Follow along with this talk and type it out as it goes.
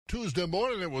Tuesday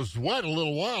morning. It was wet a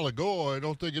little while ago. I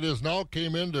don't think it is now.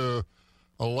 Came into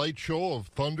a light show of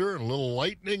thunder and a little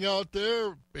lightning out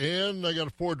there. And I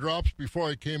got 4 drops before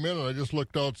I came in, and I just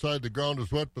looked outside. The ground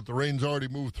is wet, but the rain's already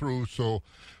moved through. So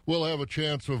we'll have a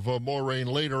chance of more rain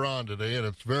later on today, and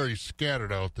it's very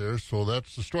scattered out there. So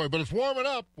that's the story. But it's warming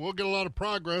up. We'll get a lot of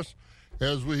progress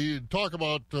as we talk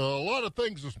about a lot of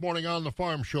things this morning on the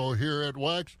Farm Show here at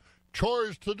Wax.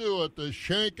 Chores to do at the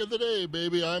shank of the day,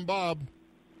 baby. I'm Bob.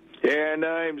 And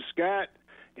I'm Scott.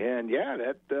 And, yeah,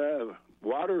 that the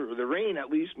rain at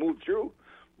least moved through.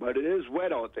 But it is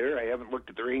wet out there. I haven't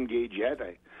looked at the rain gauge yet.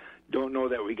 I don't know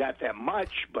that we got that much,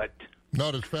 but...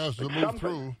 Not as fast as it moved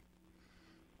through.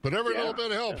 But every little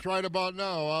bit helps right about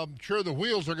now. I'm sure the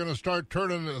wheels are going to start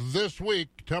turning this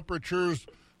week. Temperatures,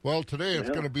 well, today it's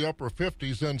going to be upper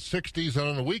 50s, then 60s, and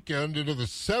on the weekend into the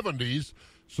 70s.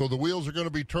 So the wheels are going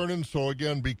to be turning. So,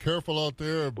 again, be careful out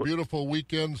there. A beautiful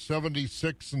weekend,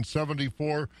 76 and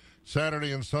 74.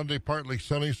 Saturday and Sunday, partly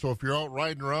sunny. So if you're out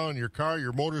riding around in your car,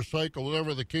 your motorcycle,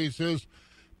 whatever the case is,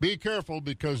 be careful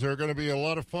because there are going to be a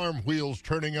lot of farm wheels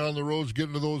turning on the roads,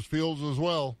 getting to those fields as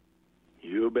well.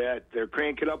 You bet. They're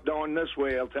cranking up down this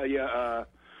way. I'll tell you,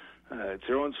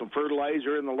 throwing some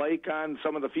fertilizer in the lake on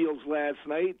some of the fields last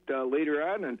night later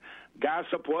on. And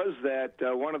gossip was that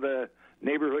one of the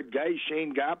neighborhood guys,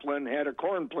 Shane Goplin, had a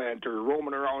corn planter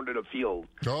roaming around in a field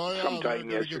sometime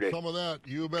yesterday. Get some of that.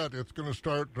 You bet. It's going to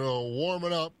start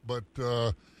warming up, but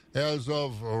as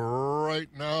of right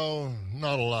now,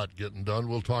 not a lot getting done.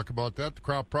 We'll talk about that. The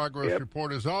crop progress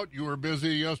report is out. You were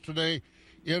busy yesterday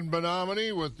in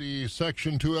Menominee with the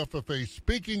Section 2 FFA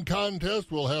speaking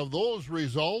contest. We'll have those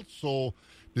results. So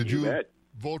did you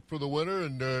vote for the winner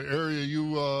in the area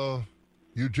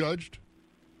you judged?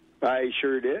 I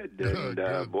sure did,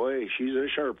 and boy, she's a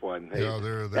sharp one.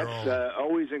 Yeah, that's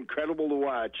always incredible to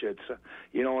watch. It's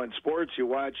in sports, you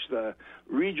watch the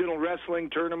regional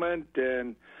wrestling tournament,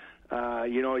 and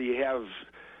you have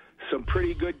some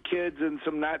pretty good kids and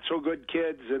some not so good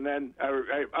kids, and then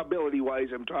ability-wise,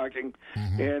 I'm talking,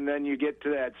 and then you get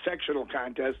to that sectional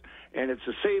contest, and it's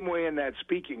the same way in that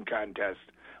speaking contest.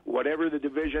 Whatever the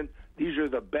division, these are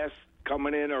the best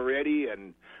coming in already,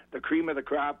 and the cream of the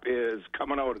crop is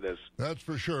coming out of this. That's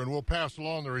for sure, and we'll pass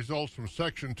along the results from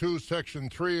Section 2, Section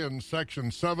 3, and Section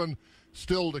 7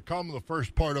 still to come the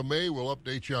first part of May. We'll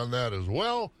update you on that as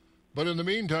well. But in the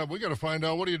meantime, we got to find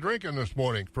out, what are you drinking this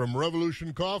morning from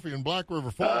Revolution Coffee in Black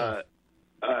River Falls?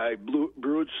 I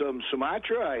brewed some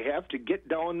Sumatra. I have to get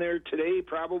down there today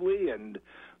probably and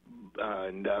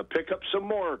pick up some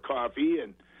more coffee,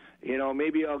 and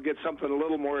maybe I'll get something a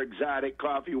little more exotic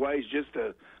coffee-wise just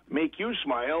to make you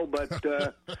smile, but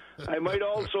I might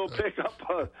also pick up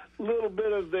a little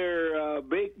bit of their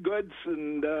baked goods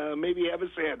and maybe have a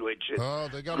sandwich.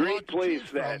 They got great a lot to place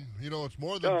choose that. From. It's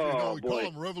more than, we call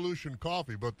them Revolution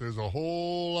Coffee, but there's a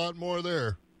whole lot more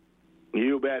there.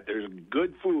 You bet. There's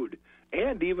good food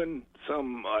and even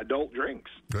some adult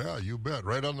drinks. Yeah, you bet.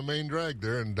 Right on the main drag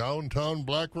there in downtown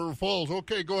Black River Falls.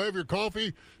 Okay, go have your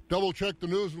coffee, double-check the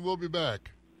news, and we'll be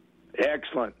back.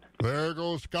 Excellent. There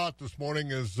goes Scott this morning.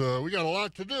 We got a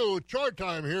lot to do. It's chore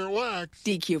time here at Wax.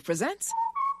 DQ presents.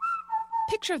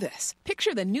 Picture this.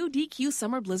 Picture the new DQ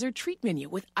Summer Blizzard treat menu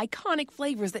with iconic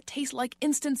flavors that taste like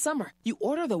instant summer. You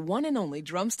order the one and only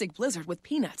Drumstick Blizzard with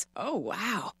peanuts. Oh,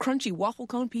 wow. Crunchy waffle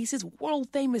cone pieces,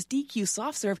 world-famous DQ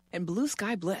soft serve, and Blue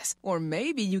Sky Bliss. Or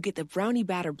maybe you get the Brownie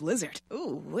Batter Blizzard.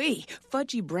 Ooh, wee.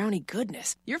 Fudgy brownie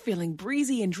goodness. You're feeling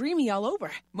breezy and dreamy all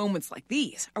over. Moments like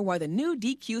these are why the new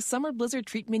DQ Summer Blizzard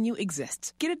treat menu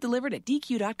exists. Get it delivered at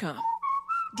DQ.com.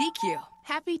 DQ.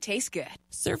 Happy tastes good.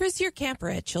 Service your camper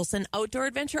at Chilson Outdoor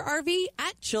Adventure RV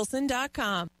at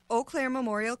Chilson.com. Eau Claire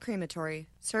Memorial Crematory,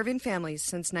 serving families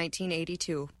since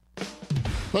 1982.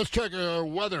 Let's check our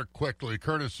weather quickly,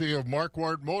 courtesy of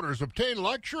Marquardt Motors. Obtain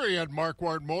luxury at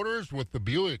Marquardt Motors with the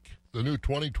Buick, the new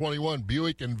 2021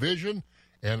 Buick Envision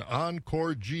and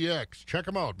Encore GX. Check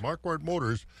them out,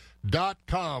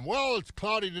 marquardtmotors.com. Well, it's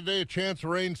cloudy today, a chance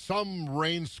of rain, some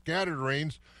rain, scattered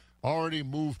rains. Already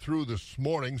moved through this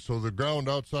morning, so the ground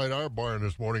outside our barn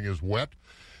this morning is wet.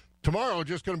 Tomorrow,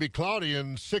 just going to be cloudy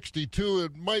and 62.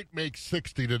 It might make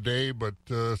 60 today, but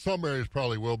some areas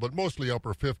probably will, but mostly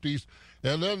upper 50s.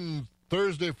 And then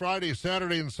Thursday, Friday,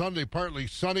 Saturday, and Sunday, partly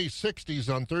sunny,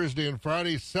 60s on Thursday and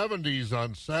Friday, 70s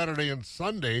on Saturday and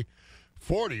Sunday,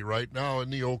 40 right now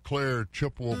in the Eau Claire,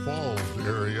 Chippewa Falls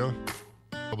area.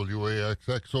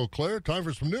 WAXX Eau Claire, time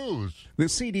for some news. The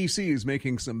CDC is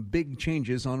making some big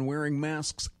changes on wearing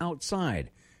masks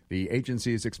outside. The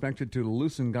agency is expected to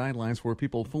loosen guidelines for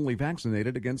people fully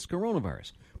vaccinated against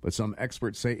coronavirus, but some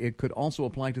experts say it could also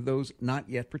apply to those not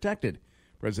yet protected.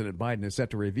 President Biden is set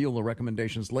to reveal the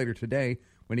recommendations later today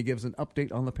when he gives an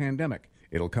update on the pandemic.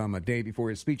 It'll come a day before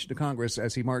his speech to Congress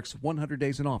as he marks 100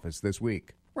 days in office this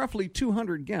week. Roughly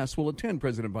 200 guests will attend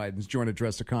President Biden's joint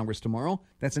address to Congress tomorrow.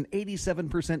 That's an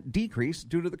 87% decrease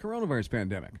due to the coronavirus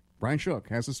pandemic. Brian Shook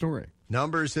has the story.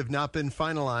 Numbers have not been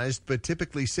finalized, but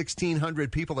typically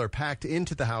 1,600 people are packed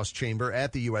into the House chamber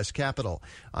at the U.S. Capitol.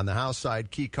 On the House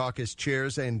side, key caucus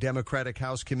chairs and Democratic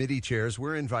House committee chairs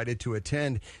were invited to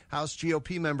attend. House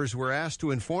GOP members were asked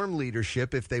to inform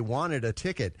leadership if they wanted a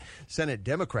ticket. Senate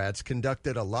Democrats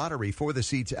conducted a lottery for the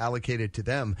seats allocated to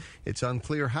them. It's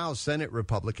unclear how Senate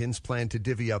Republicans plan to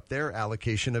divvy up their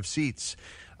allocation of seats.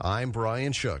 I'm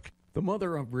Brian Shook. The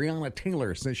mother of Breonna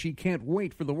Taylor says she can't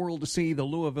wait for the world to see the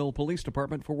Louisville Police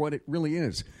Department for what it really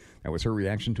is. That was her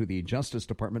reaction to the Justice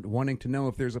Department wanting to know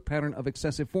if there's a pattern of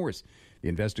excessive force. The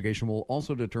investigation will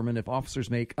also determine if officers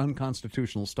make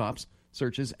unconstitutional stops,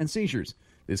 searches, and seizures.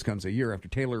 This comes a year after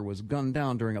Taylor was gunned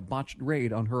down during a botched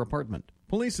raid on her apartment.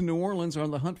 Police in New Orleans are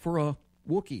on the hunt for a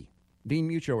Wookiee. Dean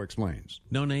Mucho explains.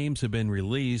 No names have been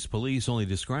released. Police only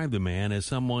describe the man as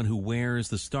someone who wears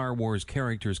the Star Wars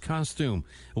character's costume.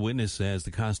 A witness says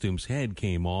the costume's head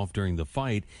came off during the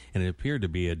fight, and it appeared to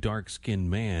be a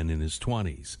dark-skinned man in his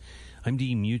 20s. I'm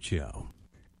Dean Mucho.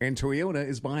 And Toyota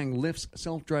is buying Lyft's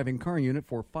self-driving car unit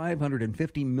for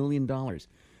 $550 million.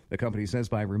 The company says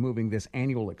by removing this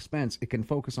annual expense, it can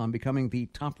focus on becoming the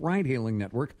top ride-hailing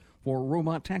network for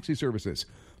robot taxi services.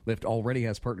 Lyft already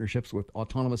has partnerships with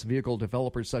autonomous vehicle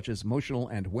developers such as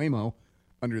Motional and Waymo.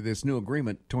 Under this new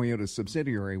agreement, Toyota's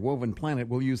subsidiary Woven Planet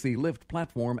will use the Lyft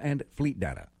platform and fleet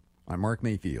data. I'm Mark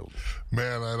Mayfield.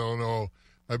 Man, I don't know.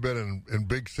 I've been in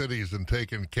big cities and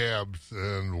taken cabs,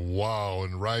 and wow,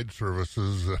 and ride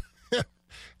services.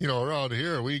 Around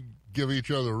here, we give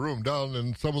each other room. Down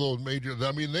in some of those major,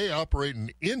 they operate in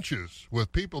inches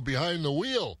with people behind the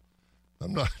wheel.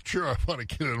 I'm not sure I want to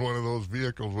get in one of those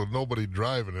vehicles with nobody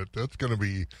driving it. That's going to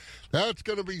be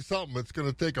something. It's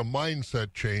going to take a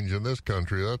mindset change in this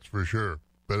country, that's for sure.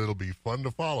 But it'll be fun to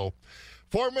follow.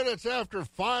 4 minutes after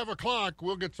 5 o'clock,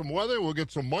 we'll get some weather, we'll get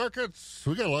some markets.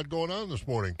 We got a lot going on this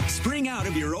morning. Spring out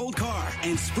of your old car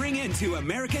and spring into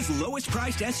America's lowest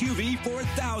priced SUV for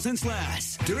thousands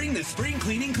less during the spring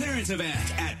cleaning clearance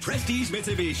event at Prestige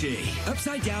Mitsubishi.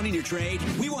 Upside down in your trade,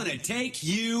 we want to take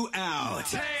you out.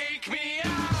 Take me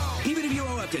out! Even if you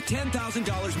owe up to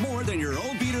 $10,000 more than your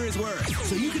old beater is worth,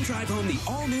 so you can drive home the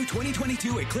all-new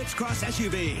 2022 Eclipse Cross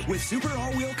SUV with super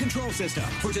all-wheel control system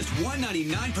for just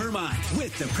 $199 per month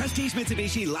with the Prestige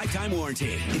Mitsubishi lifetime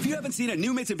warranty. If you haven't seen a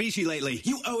new Mitsubishi lately,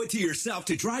 you owe it to yourself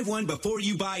to drive one before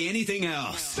you buy anything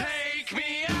else. Take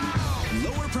me out!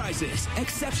 Lower prices,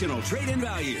 exceptional trade-in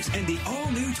values, and the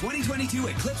all-new 2022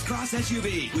 Eclipse Cross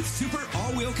SUV with super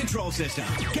all-wheel control system.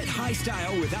 Get high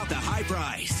style without the high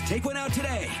price. Take one out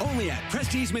today, only at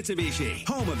Prestige Mitsubishi,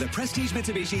 home of the Prestige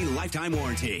Mitsubishi lifetime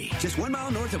warranty. Just 1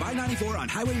 mile north of I-94 on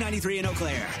Highway 93 in Eau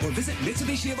Claire, or visit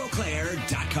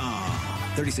MitsubishiofEauClaire.com.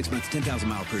 36 months, 10,000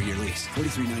 mile per year lease.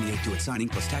 $43.98 due at signing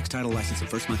plus tax, title, license, and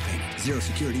first month payment. Zero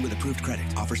security with approved credit.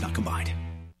 Offers not combined.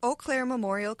 Eau Claire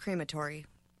Memorial Crematory.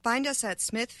 Find us at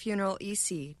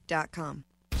smithfuneralec.com.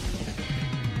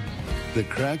 The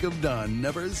crack of dawn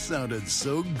never sounded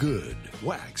so good.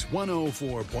 Wax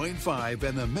 104.5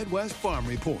 and the Midwest Farm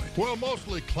Report. Well,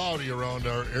 mostly cloudy around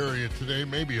our area today.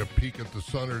 Maybe a peek at the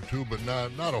sun or two, but not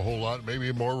a whole lot.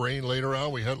 Maybe more rain later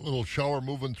on. We had a little shower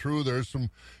moving through. There's some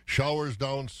showers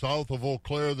down south of Eau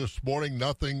Claire this morning.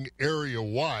 Nothing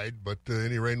area-wide, but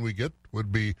any rain we get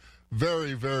would be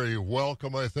very, very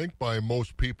welcome, I think, by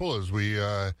most people as we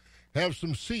have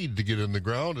some seed to get in the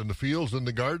ground in the fields and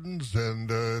the gardens, and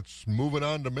it's moving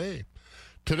on to May.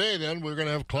 Today, then, we're going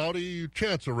to have cloudy,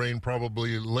 chance of rain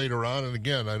probably later on, and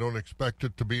again, I don't expect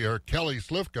it to be, or Kelly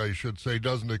Slifka, I should say,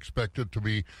 doesn't expect it to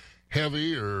be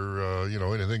heavy or,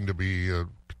 anything to be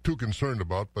too concerned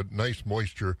about, but nice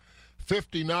moisture.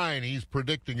 59 he's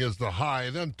predicting is the high.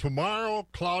 Then tomorrow,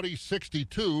 cloudy,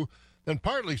 62, then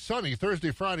partly sunny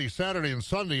Thursday, Friday, Saturday, and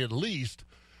Sunday at least.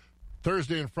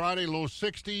 Thursday and Friday, low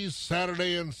 60s.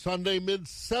 Saturday and Sunday,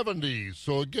 mid-70s.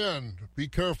 So, again, be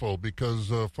careful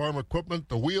because farm equipment,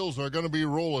 the wheels are going to be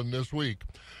rolling this week.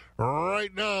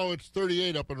 Right now, it's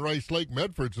 38 up in Rice Lake.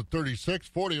 Medford's at 36,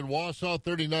 40 in Wausau,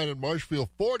 39 in Marshfield,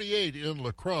 48 in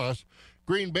La Crosse.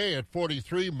 Green Bay at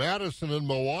 43, Madison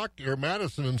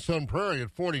and Sun Prairie at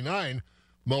 49.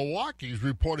 Milwaukee's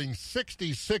reporting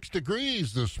 66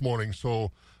 degrees this morning,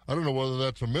 so I don't know whether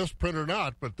that's a misprint or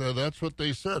not, but that's what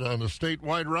they said on the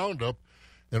statewide roundup.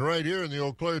 And right here in the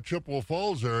Eau Claire, Chippewa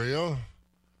Falls area,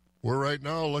 We're right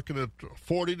now looking at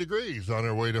 40 degrees on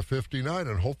our way to 59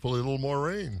 and hopefully a little more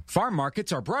rain. Farm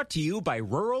markets are brought to you by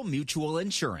Rural Mutual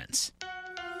Insurance.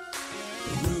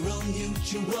 Rural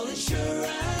Mutual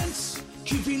Insurance,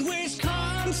 keeping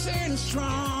Wisconsin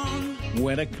strong.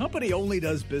 When a company only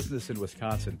does business in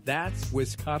Wisconsin, that's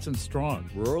Wisconsin Strong.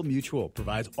 Rural Mutual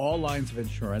provides all lines of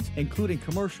insurance, including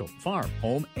commercial, farm,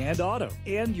 home, and auto.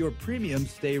 And your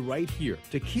premiums stay right here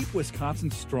to keep Wisconsin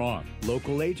strong.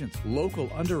 Local agents, local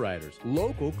underwriters,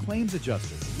 local claims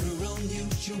adjusters. Rural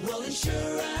Mutual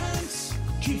Insurance,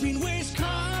 keeping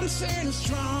Wisconsin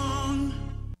strong.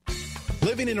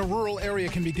 Living in a rural area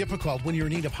can be difficult when you're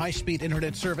in need of high-speed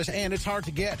internet service, and it's hard to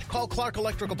get. Call Clark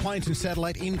Electric Appliance and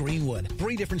Satellite in Greenwood.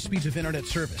 3 different speeds of internet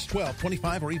service, 12,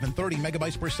 25, or even 30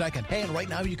 megabytes per second. And right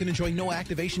now you can enjoy no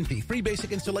activation fee, free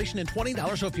basic installation, and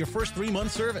 $20 off your first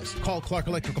 3-month service. Call Clark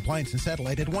Electric Appliance and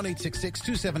Satellite at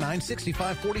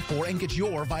 1-866-279-6544 and get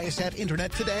your Viasat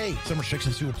internet today. Some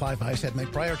restrictions do apply. Viasat may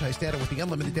prioritize data with the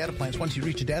unlimited data plans once you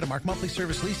reach a data mark, monthly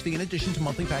service lease fee in addition to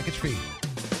monthly package fee.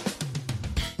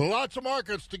 Lots of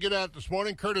markets to get at this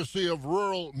morning, courtesy of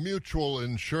Rural Mutual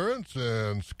Insurance.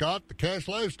 And Scott, the cash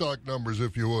livestock numbers,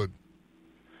 if you would.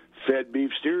 Fed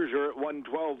beef steers are at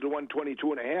 112 to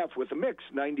 122.5 with a mix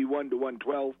 91 to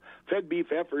 112. Fed beef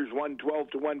heifers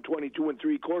 112 to 122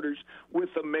 3/4 with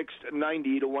a mixed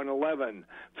 90 to 111.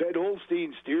 Fed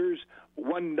Holstein steers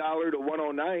 $1 to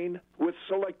 109 with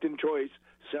select and choice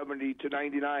 70 to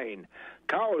 99.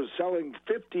 Cows selling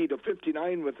 50 to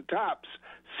 59 with the tops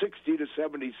 60 to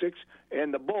 76,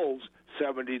 and the bulls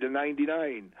 70 to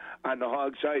 99. On the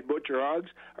hog side, butcher hogs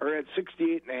are at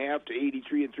 68.5 to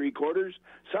 83 3/4.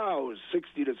 Sows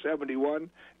 60 to 71,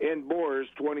 and boars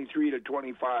 23 to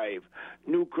 25.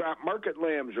 New crop market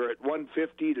lambs are at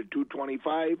 150 to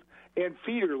 225, and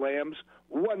feeder lambs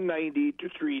 190 to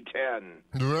 310.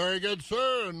 Very good,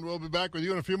 sir, and we'll be back with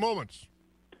you in a few moments.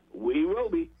 We will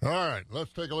be. All right,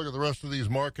 let's take a look at the rest of these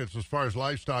markets. As far as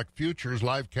livestock futures,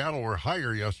 live cattle were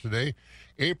higher yesterday.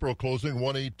 April closing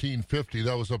 118.50,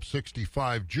 that was up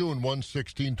 65. June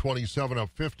 116.27, up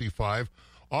 55.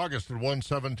 August at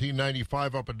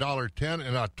 117.95, up $1.10.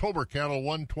 And October cattle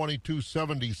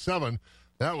 122.77,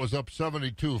 that was up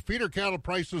 72. Feeder cattle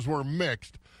prices were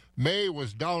mixed. May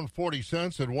was down 40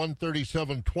 cents at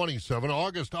 137.27.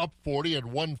 August up 40 at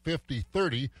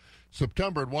 150.30.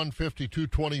 September at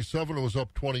 152.27 was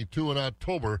up 22, and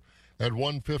October at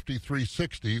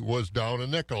 153.60 was down a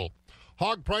nickel.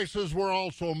 Hog prices were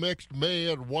also mixed. May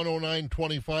at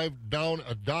 109.25, down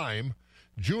a dime.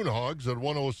 June hogs at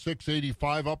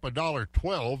 106.85, up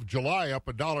 $1.12. July up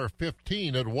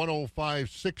 $1.15 at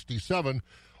 105.67.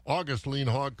 August lean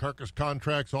hog carcass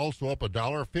contracts also up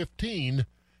 $1.15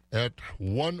 at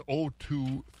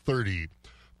 102.30.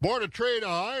 Board of Trade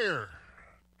higher.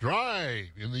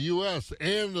 Dry in the U.S.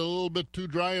 and a little bit too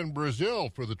dry in Brazil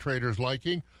for the traders'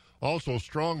 liking. Also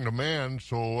strong demand,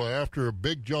 so after a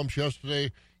big jump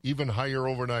yesterday, even higher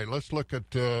overnight. Let's look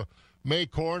at May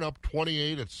corn up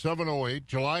 28 at 708.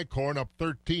 July corn up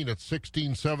 13 at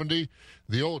 1670.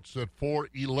 The oats at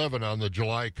 411 on the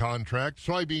July contract.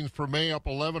 Soybeans for May up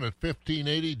 11 at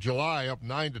 1580. July up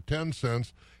 9 to 10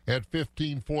 cents at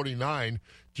 1549.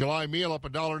 July meal up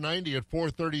 $1.90 at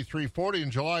 433.40,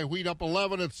 and July wheat up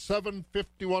 11 at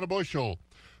 7.51 a bushel.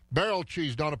 Barrel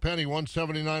cheese down a penny,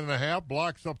 179.5.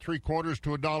 Blocks up 3/4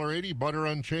 to $1.80. Butter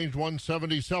unchanged,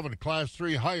 177. Class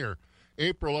 3 higher.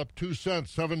 April up 2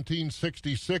 cents,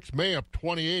 17.66. May up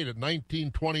 28 at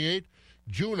 19.28.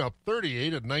 June up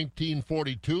 38 at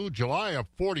 19.42. July up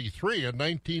 43 at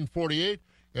 19.48.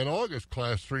 And August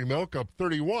Class 3 milk up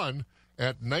 31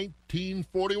 at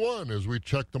 19.41 as we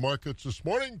check the markets this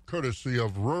morning, courtesy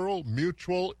of Rural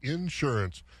Mutual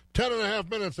Insurance. 10.5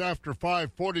 minutes after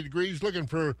 5, 40 degrees, looking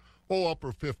for,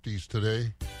 upper 50s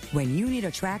today. When you need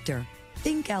a tractor,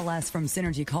 think LS from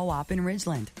Synergy Co-op in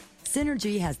Ridgeland.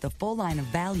 Synergy has the full line of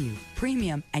value,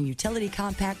 premium, and utility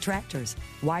compact tractors.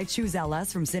 Why choose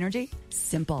LS from Synergy?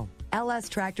 Simple. LS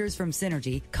tractors from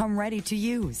Synergy come ready to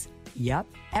use. Yep,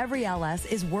 every LS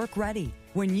is work ready.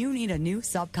 When you need a new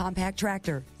subcompact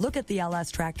tractor, look at the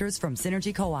LS tractors from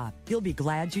Synergy Co-op. You'll be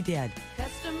glad you did.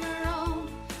 Customer-owned,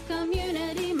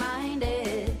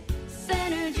 community-minded,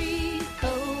 Synergy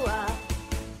Co-op.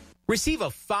 Receive a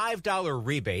 $5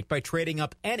 rebate by trading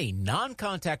up any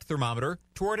non-contact thermometer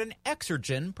toward an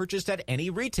Exergen purchased at any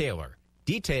retailer.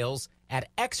 Details at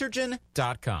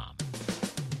Exergen.com.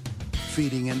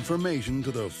 Feeding information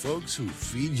to the folks who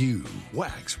feed you.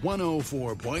 Wax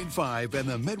 104.5 and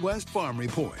the Midwest Farm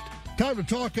Report. Time to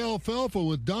talk alfalfa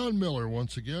with Don Miller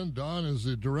once again. Don is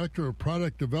the Director of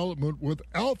Product Development with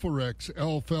Alpharex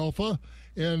Alfalfa.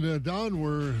 And Don,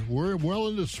 we're well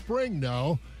into spring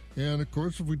now. And, of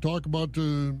course, if we talk about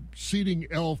seeding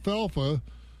alfalfa,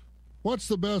 what's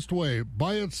the best way?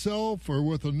 By itself or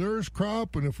with a nurse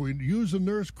crop? And if we use a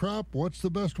nurse crop, what's the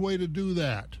best way to do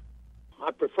that?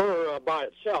 I prefer by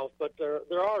itself, but there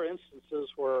are instances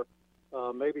where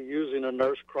maybe using a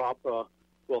nurse crop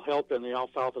will help in the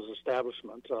alfalfa's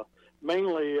establishment.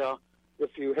 Mainly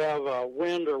if you have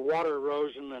wind or water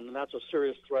erosion, and that's a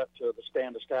serious threat to the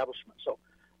stand establishment. So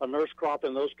a nurse crop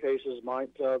in those cases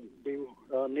might be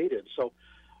needed. So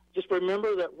just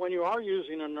remember that when you are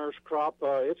using a nurse crop,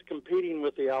 it's competing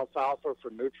with the alfalfa for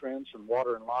nutrients and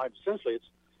water and light. Essentially, it's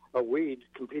a weed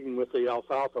competing with the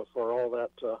alfalfa for all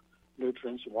that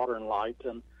nutrients, water, and light.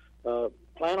 And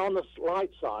plant on the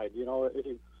light side. You know,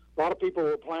 a lot of people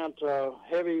will plant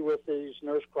heavy with these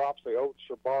nurse crops, the oats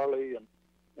or barley,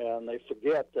 and they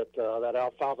forget that that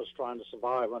alfalfa is trying to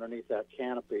survive underneath that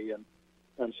canopy.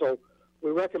 And so we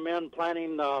recommend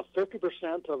planting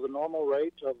 50% of the normal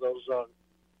rate of those,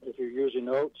 if you're using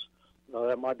oats.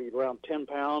 That might be around 10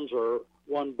 pounds or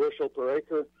 1 bushel per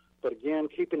acre. But again,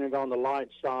 keeping it on the light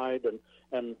side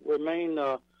and remain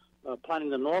planting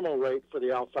the normal rate for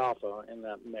the alfalfa in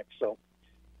that mix. So,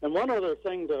 and one other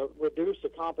thing to reduce the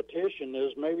competition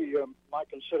is maybe you might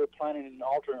consider planting in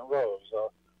alternate rows.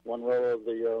 One row of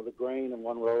the grain and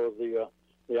one row of the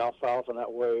alfalfa, and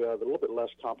that way there's a little bit less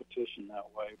competition that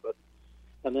way.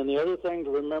 And then the other thing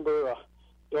to remember,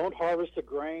 don't harvest the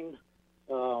grain.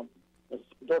 Don't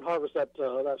harvest that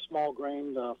small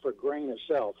grain for grain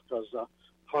itself, because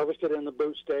harvest it in the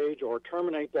boot stage or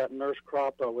terminate that nurse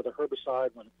crop with a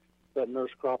herbicide when that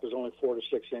nurse crop is only 4 to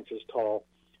 6 inches tall.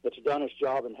 It's done its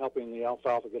job in helping the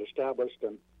alfalfa get established,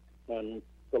 and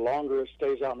the longer it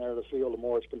stays out in there in the field, the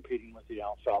more it's competing with the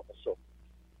alfalfa. So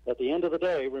at the end of the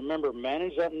day, remember,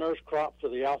 manage that nurse crop for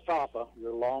the alfalfa,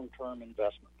 your long-term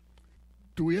investment.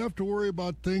 Do we have to worry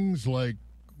about things like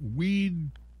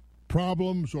weed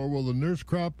problems, or will the nurse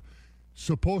crop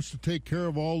supposed to take care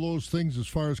of all those things as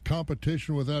far as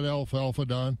competition with that alfalfa,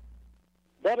 Don?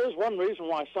 That is one reason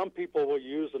why some people will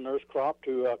use the nurse crop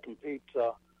to compete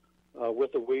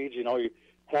with the weeds. You know, you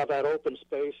have that open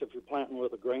space. If you're planting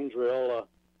with a grain drill,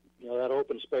 you know, that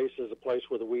open space is a place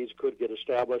where the weeds could get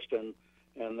established, and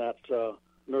that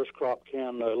nurse crop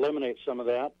can eliminate some of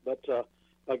that. But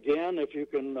again, if you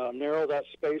can narrow that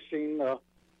spacing,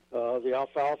 the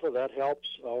alfalfa, that helps,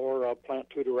 or plant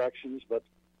 2 directions. But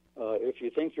if you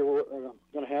think you're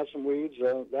going to have some weeds,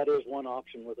 that is one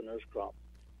option with a nurse crop.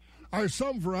 Are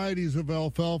some varieties of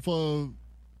alfalfa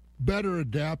better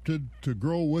adapted to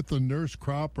grow with the nurse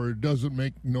crop, or does it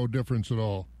make no difference at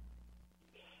all?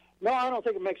 No, I don't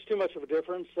think it makes too much of a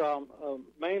difference.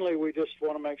 Mainly, we just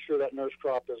want to make sure that nurse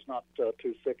crop is not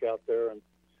too thick out there, and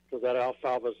because that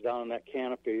alfalfa is down in that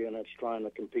canopy and it's trying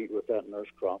to compete with that nurse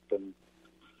crop. And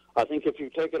I think if you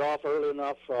take it off early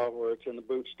enough where it's in the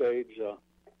boot stage,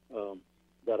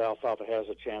 that alfalfa has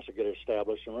a chance to get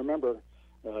established. And remember,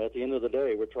 at the end of the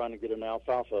day, we're trying to get an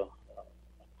alfalfa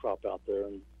crop out there,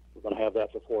 and we're going to have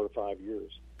that for 4 to 5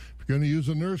 years. If you're going to use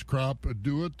a nurse crop,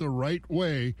 do it the right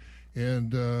way.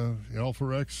 And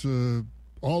Alpharex,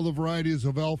 all the varieties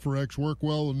of Alpharex work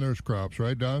well with nurse crops,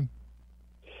 right, Don?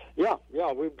 Yeah,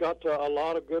 we've got a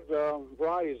lot of good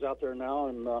varieties out there now,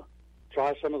 and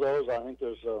try some of those. I think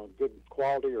there's good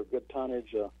quality or good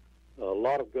tonnage, a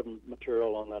lot of good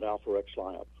material on that Alpharex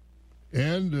lineup.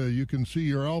 And you can see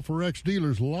your Alpharex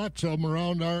dealers, lots of them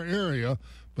around our area.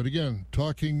 But again,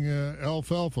 talking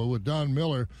alfalfa with Don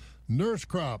Miller, nurse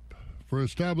crop for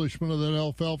establishment of that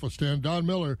alfalfa stand. Don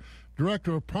Miller,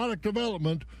 Director of Product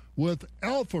Development with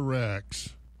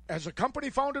Alpharex. As a company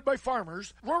founded by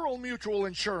farmers, Rural Mutual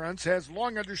Insurance has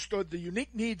long understood the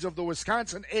unique needs of the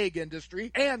Wisconsin ag industry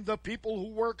and the people who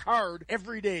work hard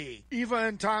every day. Eva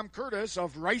and Tom Curtis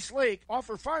of Rice Lake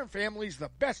offer farm families the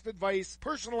best advice,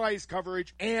 personalized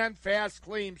coverage, and fast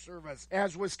claim service.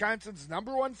 As Wisconsin's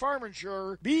 #1 farm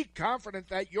insurer, be confident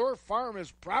that your farm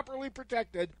is properly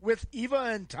protected with Eva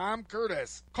and Tom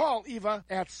Curtis. Call Eva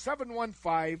at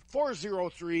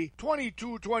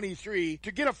 715-403-2223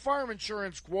 to get a farm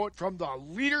insurance quote from the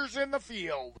leaders in the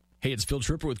field. Hey, it's Phil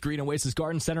Tripper with Green Oasis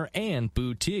Garden Center and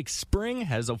Boutique. Spring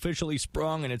has officially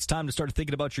sprung, and it's time to start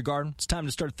thinking about your garden. It's time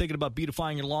to start thinking about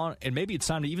beautifying your lawn, and maybe it's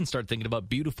time to even start thinking about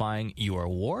beautifying your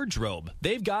wardrobe.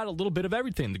 They've got a little bit of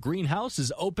everything. The greenhouse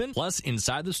is open, plus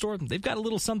inside the store, they've got a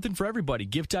little something for everybody.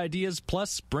 Gift ideas,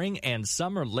 plus spring and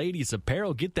summer ladies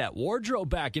apparel. Get that wardrobe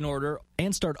back in order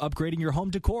and start upgrading your home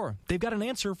decor. They've got an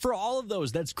answer for all of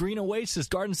those. That's Green Oasis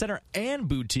Garden Center and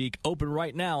Boutique, open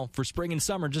right now for spring and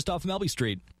summer just off Melby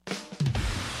Street.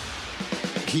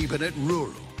 Keeping it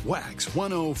rural. Wax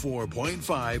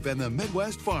 104.5 and the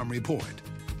Midwest Farm Report.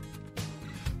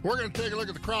 We're going to take a look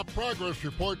at the crop progress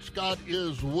report. Scott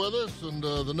is with us, and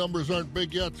the numbers aren't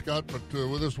big yet, Scott, but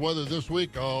with this weather this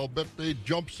week, I'll bet they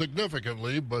jump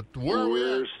significantly. But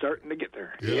we're starting to get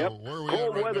there. Yeah, yep. Where are we Cold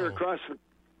at right weather now?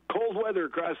 Cold weather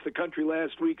across the country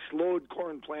last week slowed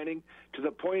corn planting to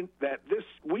the point that this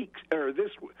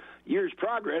year's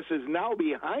progress is now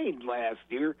behind last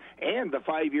year and the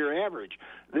 5-year average.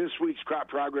 This week's crop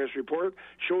progress report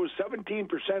shows 17%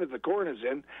 of the corn is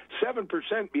in,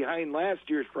 7% behind last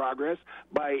year's progress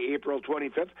by April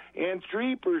 25th, and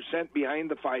 3% behind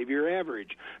the 5-year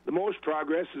average. The most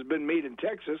progress has been made in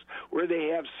Texas, where they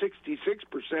have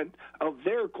 66% of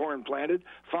their corn planted,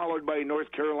 followed by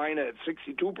North Carolina at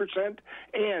 62%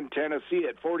 and Tennessee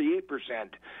at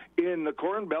 48%. In the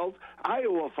Corn Belt,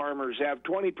 Iowa farmers have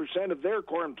 20% of their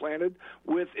corn planted,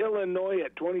 with Illinois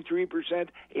at 23%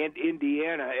 and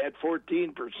Indiana at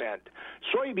 14%.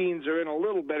 Soybeans are in a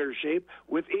little better shape,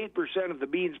 with 8% of the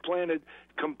beans planted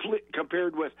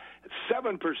compared with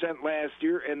 7% last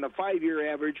year and the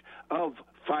 5-year average of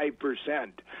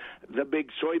 5%. The big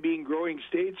soybean growing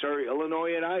states are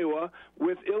Illinois and Iowa,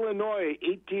 with Illinois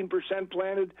 18%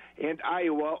 planted and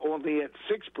Iowa only at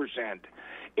 6%.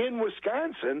 In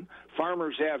Wisconsin,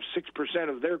 farmers have 6%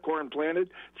 of their corn planted,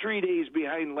 3 days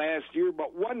behind last year,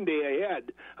 but 1 day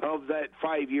ahead of that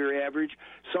 5-year average.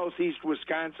 Southeast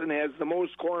Wisconsin has the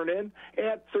most corn in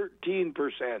at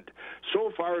 13%.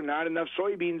 So far, not enough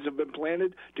soybeans have been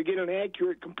planted to get an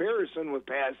accurate comparison with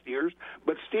past years,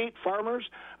 but state farmers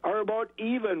are about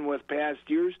even with past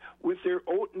years with their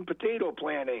oat and potato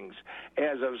plantings.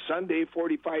 As of Sunday,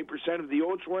 45% of the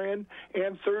oats were in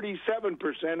and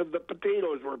 37% of the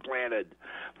potatoes were planted.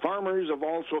 Farmers have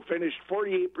also finished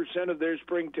 48% of their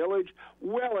spring tillage,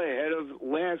 well ahead of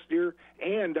last year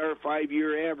and our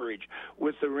 5-year average.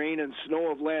 With the rain and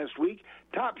snow of last week,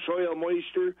 topsoil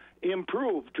moisture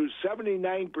improved to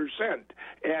 79%,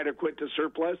 adequate to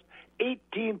surplus,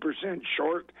 18%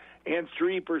 short, and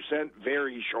 3%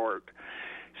 very short.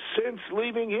 Since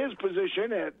leaving his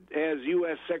position as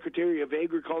U.S. Secretary of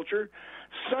Agriculture,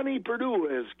 Sonny Perdue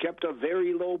has kept a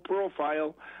very low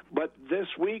profile, but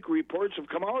this week reports have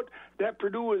come out that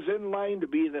Perdue is in line to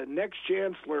be the next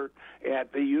chancellor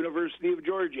at the University of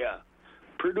Georgia.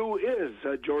 Perdue is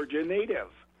a Georgia native.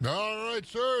 All right,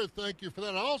 sir. Thank you for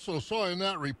that. I also saw in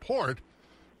that report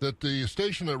that the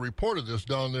station that reported this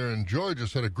down there in Georgia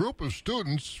said a group of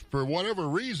students, for whatever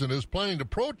reason, is planning to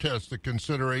protest the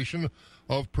consideration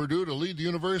of Purdue to lead the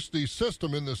university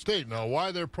system in the state. Now,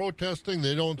 why they're protesting,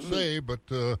 they don't say, but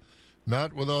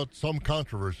not without some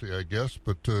controversy, I guess.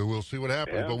 But we'll see what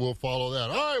happens, but we'll follow that.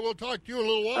 All right, we'll talk to you in a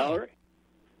little while. All right.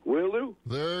 Will do.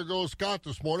 There goes Scott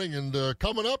this morning, and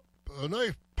coming up, a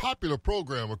nice popular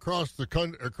program across the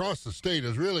state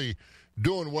is really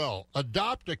doing well.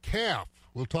 Adopt a Calf.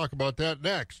 We'll talk about that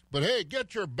next. But, hey,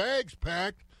 get your bags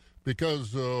packed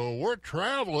because we're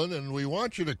traveling and we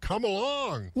want you to come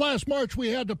along. Last March, we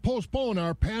had to postpone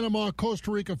our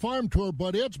Panama-Costa Rica farm tour,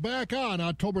 but it's back on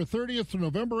October 30th to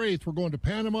November 8th. We're going to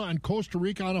Panama and Costa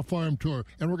Rica on a farm tour,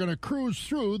 and we're going to cruise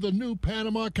through the new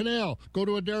Panama Canal, go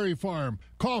to a dairy farm,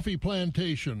 coffee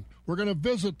plantation. We're going to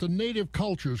visit the native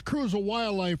cultures, cruise a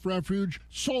wildlife refuge,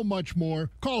 so much more.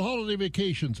 Call Holiday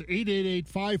Vacations,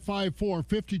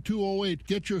 888-554-5208.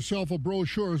 Get yourself a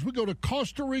brochure as we go to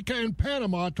Costa Rica and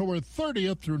Panama October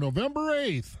 30th through November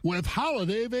 8th with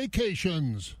Holiday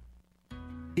Vacations.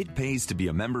 It pays to be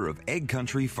a member of Egg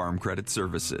Country Farm Credit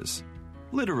Services.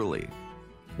 Literally.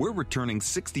 We're returning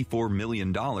 $64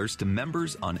 million to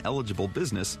members on eligible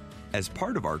business as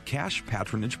part of our cash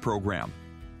patronage program.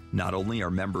 Not only are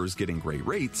members getting great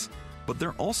rates, but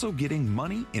they're also getting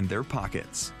money in their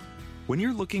pockets. When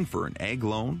you're looking for an egg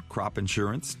loan, crop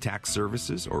insurance, tax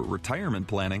services, or retirement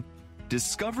planning,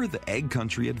 discover the Egg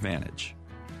Country Advantage.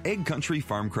 Egg Country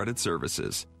Farm Credit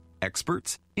Services.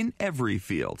 Experts in every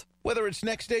field. Whether it's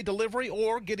next-day delivery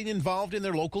or getting involved in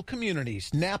their local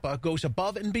communities, Napa goes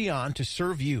above and beyond to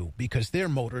serve you because their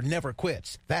motor never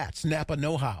quits. That's Napa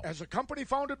know-how. As a company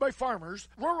founded by farmers,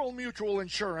 Rural Mutual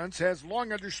Insurance has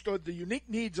long understood the unique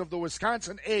needs of the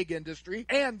Wisconsin egg industry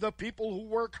and the people who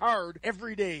work hard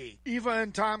every day. Eva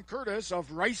and Tom Curtis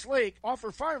of Rice Lake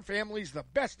offer farm families the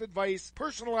best advice,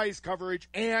 personalized coverage,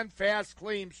 and fast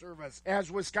claim service.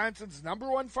 As Wisconsin's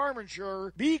 #1 farm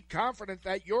insurer, be confident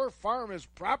that your farm is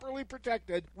properly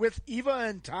protected with Eva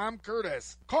and Tom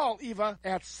Curtis. Call Eva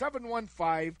at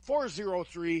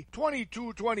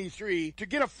 715-403-2223 to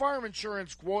get a farm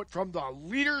insurance quote from the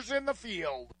leaders in the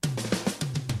field.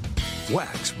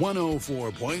 Wax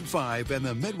 104.5 and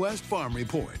the Midwest Farm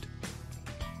Report.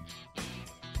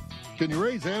 Can you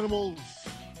raise animals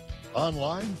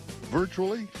online,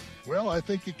 virtually? Well, I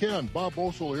think you can. Bob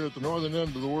Boesel here at the northern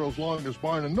end of the world's longest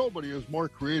barn, and nobody is more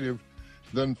creative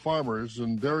than farmers,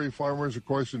 and dairy farmers, of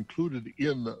course, included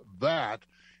in that.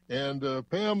 And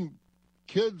Pam,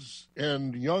 kids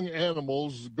and young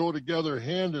animals go together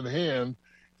hand in hand,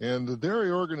 and the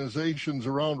dairy organizations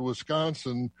around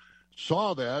Wisconsin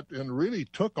saw that and really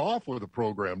took off with the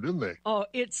program, didn't they? Oh,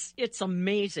 it's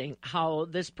amazing how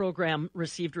this program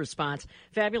received response.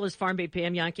 Fabulous Farm Babe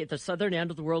Pam Jahnke at the southern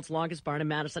end of the world's longest barn in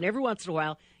Madison. Every once in a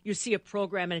while, you see a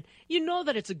program and you know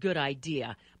that it's a good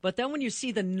idea. But then when you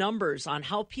see the numbers on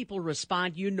how people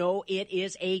respond, you know it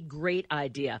is a great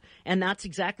idea. And that's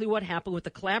exactly what happened with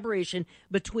the collaboration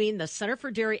between the Center for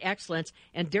Dairy Excellence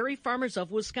and Dairy Farmers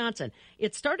of Wisconsin.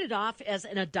 It started off as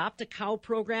an Adopt a Cow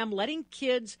program, letting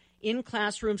kids in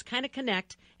classrooms kind of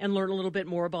connect and learn a little bit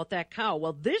more about that cow.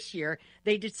 Well, this year,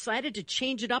 they decided to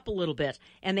change it up a little bit,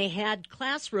 and they had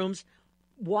classrooms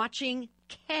watching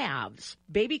calves,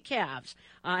 baby calves.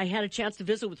 I had a chance to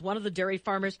visit with one of the dairy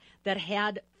farmers that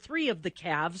had 3 of the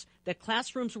calves that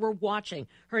classrooms were watching.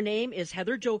 Her name is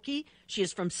Heather Jokey. She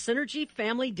is from Synergy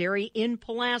Family Dairy in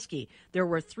Pulaski. There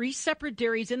were 3 separate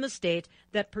dairies in the state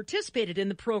that participated in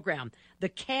the program. The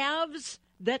calves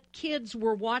that kids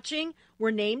were watching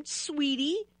were named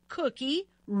Sweetie, Cookie,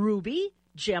 Ruby,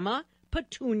 Gemma,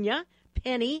 Petunia,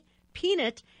 Penny,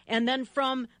 Peanut, and then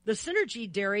from the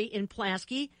Synergy Dairy in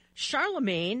Pulaski,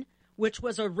 Charlemagne, which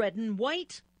was a red and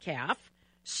white calf,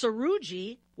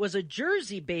 Saruji was a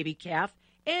Jersey baby calf,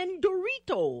 and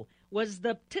Dorito was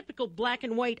the typical black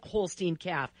and white Holstein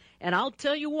calf. And I'll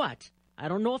tell you what, I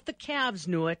don't know if the calves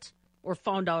knew it or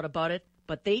found out about it,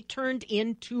 but they turned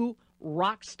into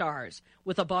rock stars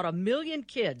with about 1 million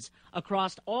kids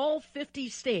across all 50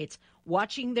 states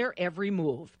watching their every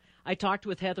move. I talked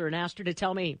with Heather and asked her to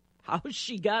tell me how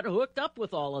she got hooked up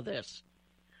with all of this.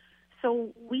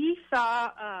 So we saw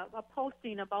a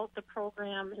posting about the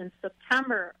program in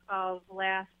September of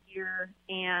last year,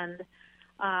 and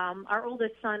our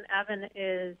oldest son, Evan,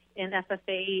 is in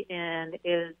FFA and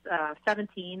is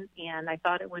 17, and I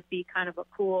thought it would be kind of a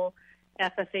cool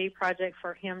FFA project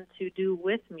for him to do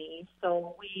with me.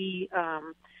 So we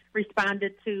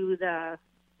responded to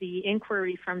the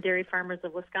inquiry from Dairy Farmers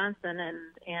of Wisconsin,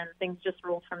 and things just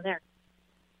rolled from there.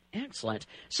 Excellent.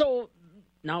 So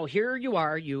now here you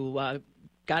are. You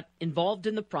got involved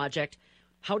in the project.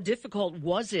 How difficult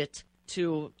was it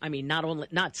to, I mean,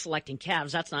 not selecting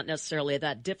calves, that's not necessarily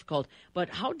that difficult, but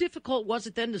how difficult was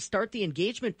it then to start the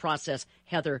engagement process,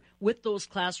 Heather, with those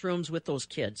classrooms, with those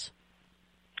kids?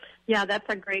 Yeah, that's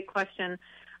a great question.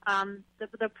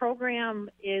 The program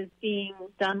is being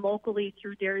done locally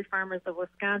through Dairy Farmers of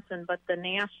Wisconsin, but the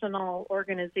national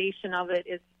organization of it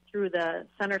is through the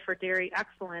Center for Dairy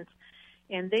Excellence,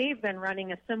 and they've been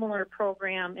running a similar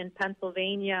program in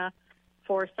Pennsylvania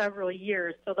for several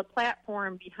years. So the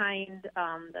platform behind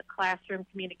the classroom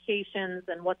communications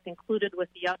and what's included with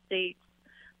the updates,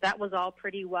 that was all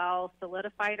pretty well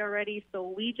solidified already. So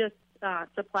we just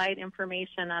supplied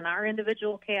information on our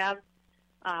individual calves,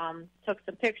 took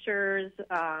some pictures,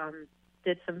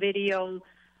 did some videos,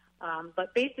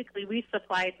 but basically we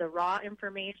supplied the raw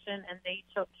information, and they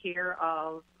took care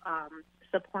of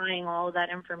supplying all of that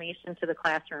information to the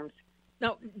classrooms.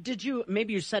 Now,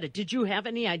 maybe you said it, did you have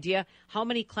any idea how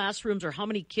many classrooms or how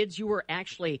many kids you were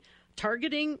actually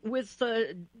targeting with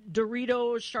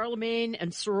Dorito, Charlemagne,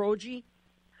 and Saroji?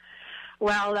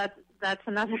 Well, that's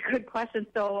another good question.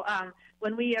 So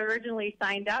when we originally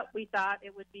signed up, we thought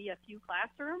it would be a few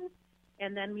classrooms,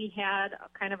 and then we had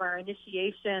kind of our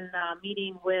initiation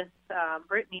meeting with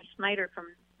Brittany Schneider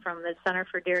from the Center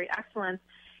for Dairy Excellence,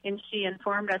 and she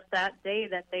informed us that day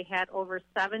that they had over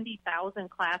 70,000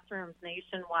 classrooms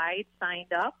nationwide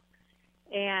signed up.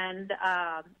 And,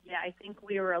 I think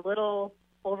we were a little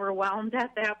overwhelmed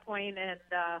at that point and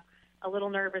a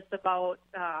little nervous about,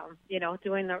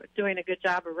 doing a good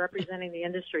job of representing the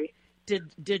industry.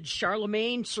 Did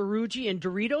Charlemagne, Saruji, and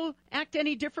Dorito act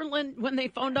any different when they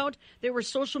found out they were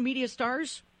social media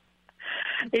stars?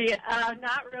 Yeah,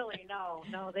 not really,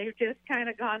 no. They've just kind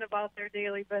of gone about their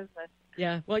daily business.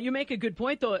 Yeah, well, you make a good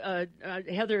point, though.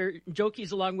 Heather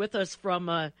Jokey's along with us from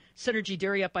Synergy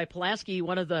Dairy up by Pulaski,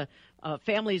 one of the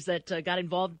families that got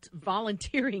involved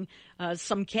volunteering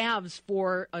some calves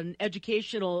for an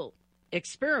educational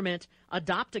experiment,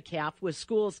 Adopt a Calf, with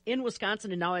schools in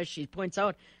Wisconsin, and now, as she points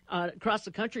out, across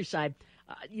the countryside.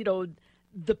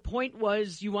 The point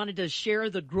was you wanted to share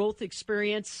the growth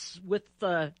experience with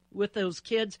those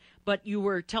kids, but you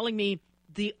were telling me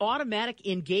the automatic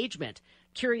engagement,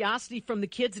 curiosity from the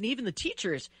kids and even the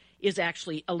teachers is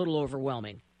actually a little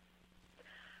overwhelming.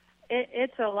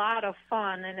 It's a lot of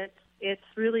fun, and it's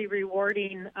really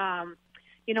rewarding.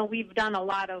 we've done a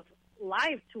lot of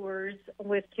live tours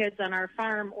with kids on our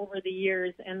farm over the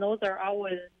years, and those are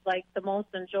always like the most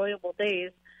enjoyable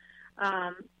days.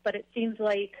 But it seems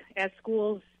like as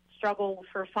schools struggle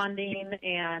for funding,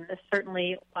 and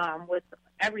certainly with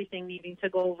everything needing to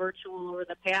go virtual over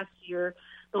the past year,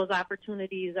 those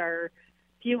opportunities are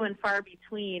few and far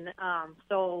between.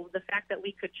 So the fact that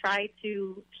we could try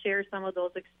to share some of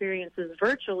those experiences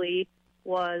virtually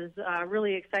was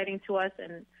really exciting to us,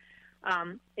 and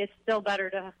it's still better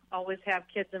to always have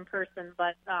kids in person,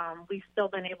 but we've still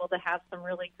been able to have some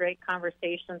really great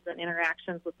conversations and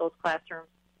interactions with those classrooms.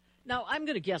 Now, I'm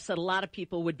going to guess that a lot of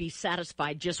people would be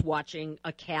satisfied just watching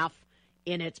a calf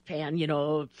in its pen,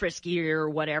 frisky or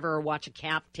whatever, or watch a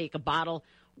calf take a bottle.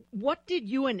 What did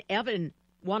you and Evan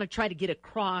want to try to get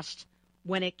across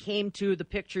when it came to the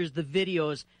pictures, the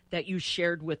videos that you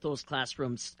shared with those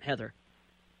classrooms, Heather?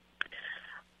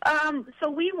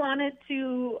 So we wanted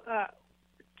to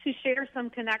share some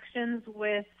connections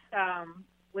with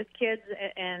kids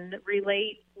and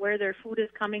relate where their food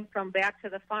is coming from back to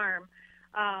the farm,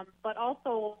 but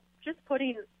also just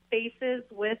putting faces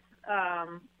with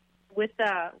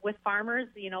farmers.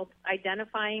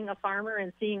 Identifying a farmer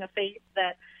and seeing a face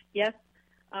that yes,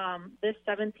 this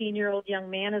 17-year-old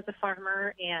young man is a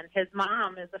farmer and his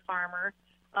mom is a farmer.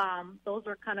 Those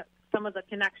are kind of some of the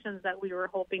connections that we were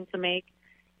hoping to make.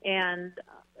 And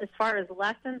as far as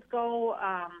lessons go,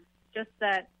 just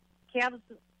that calves,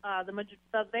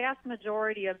 the vast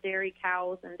majority of dairy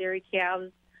cows and dairy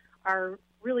calves are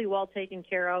really well taken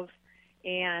care of,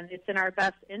 and it's in our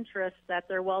best interest that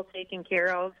they're well taken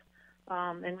care of.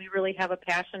 And we really have a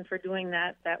passion for doing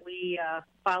that we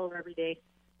follow every day.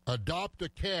 Adopt a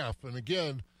calf. And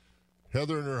again,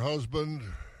 Heather and her husband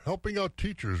helping out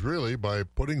teachers, really, by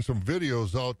putting some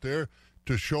videos out there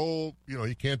to show,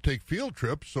 you can't take field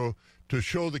trips, so to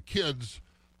show the kids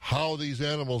how these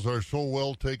animals are so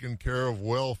well taken care of,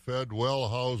 well fed, well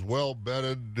housed, well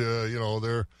bedded.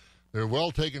 They're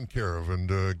well taken care of. And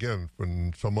again,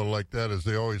 when someone like that, as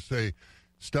they always say,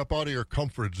 step out of your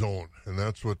comfort zone. And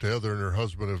that's what Heather and her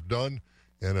husband have done,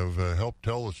 and have helped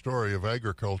tell the story of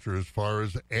agriculture as far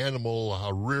as animal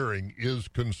rearing is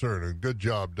concerned. A good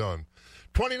job done.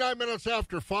 29 minutes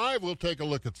after 5, we'll take a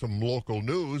look at some local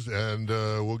news, and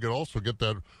we'll also get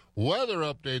that weather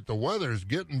update. The weather's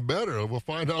getting better. We'll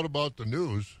find out about the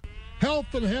news.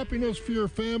 Health and happiness for your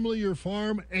family, your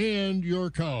farm, and your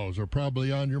cows are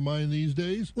probably on your mind these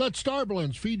days. Let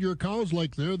StarBlends feed your cows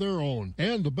like they're their own.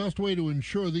 And the best way to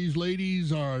ensure these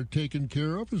ladies are taken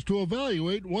care of is to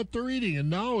evaluate what they're eating. And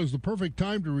now is the perfect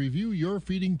time to review your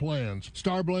feeding plans.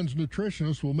 StarBlends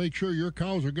nutritionists will make sure your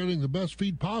cows are getting the best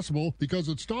feed possible, because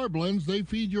at StarBlends, they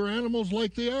feed your animals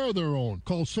like they are their own.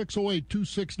 Call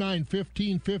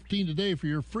 608-269-1515 today for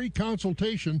your free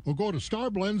consultation, or go to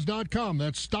starblends.com.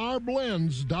 That's starblends.com.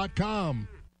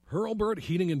 Hurlburt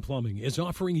Heating and Plumbing is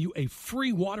offering you a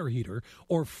free water heater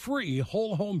or free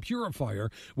whole home purifier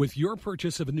with your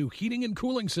purchase of a new heating and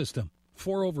cooling system.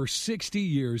 For over 60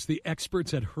 years, the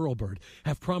experts at Hurlburt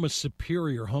have promised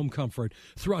superior home comfort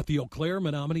throughout the Eau Claire,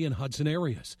 Menominee, and Hudson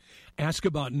areas. Ask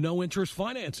about no-interest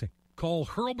financing. Call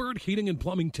Hurlburt Heating and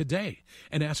Plumbing today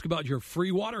and ask about your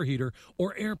free water heater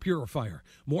or air purifier.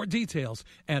 More details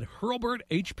at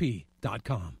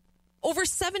hurlburthp.com. Over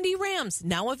 70 Rams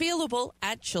now available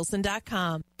at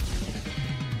Chilson.com.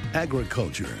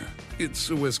 Agriculture.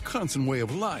 It's a Wisconsin way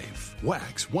of life.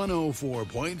 Wax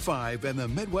 104.5 and the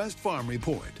Midwest Farm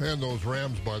Report. And those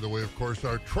Rams, by the way, of course,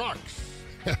 are trucks.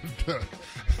 And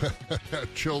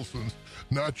at Chilson's,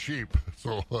 not sheep.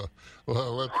 So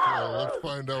let's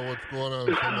find out what's going on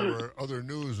in some of our other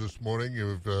news this morning.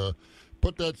 You've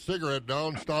put that cigarette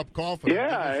down, stop coughing.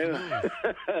 Yeah.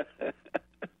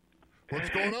 What's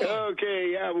going on?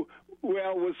 Okay, yeah.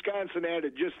 Well, Wisconsin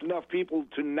added just enough people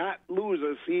to not lose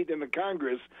a seat in the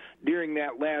Congress during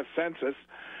that last census.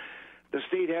 The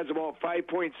state has about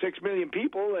 5.6 million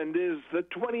people and is the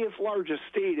 20th largest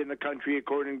state in the country,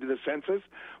 according to the census.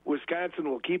 Wisconsin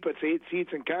will keep its 8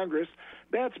 seats in Congress.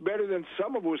 That's better than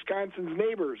some of Wisconsin's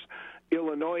neighbors.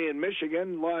 Illinois and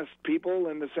Michigan lost people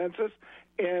in the census,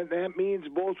 and that means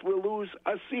both will lose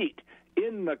a seat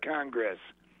in the Congress.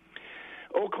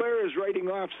 Eau Claire is writing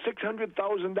off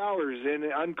 $600,000 in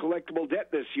uncollectible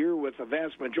debt this year, with the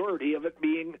vast majority of it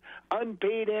being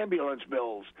unpaid ambulance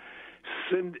bills.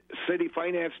 City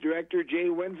Finance Director Jay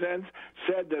Winzenz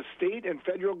said the state and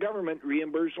federal government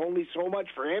reimburse only so much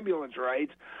for ambulance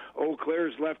rides. Eau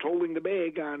Claire's left holding the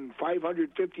bag on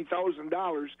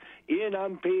 $550,000 in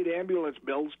unpaid ambulance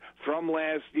bills from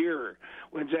last year.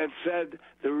 Winzenz said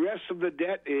the rest of the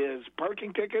debt is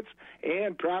parking tickets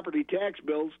and property tax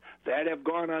bills that have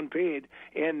gone unpaid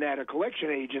and that a collection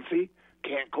agency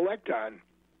can't collect on.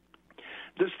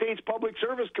 The state's Public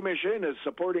Service Commission is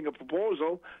supporting a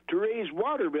proposal to raise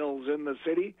water bills in the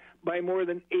city by more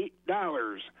than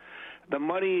 $8. The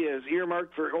money is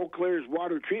earmarked for Eau Claire's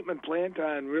water treatment plant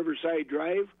on Riverside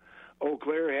Drive. Eau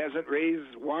Claire hasn't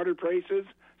raised water prices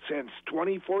since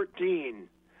 2014.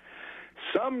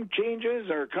 Some changes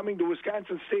are coming to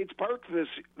Wisconsin State's Park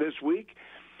this week,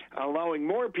 allowing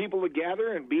more people to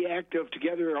gather and be active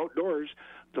together outdoors.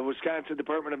 The Wisconsin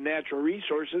Department of Natural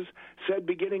Resources said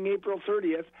beginning April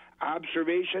 30th,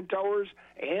 observation towers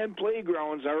and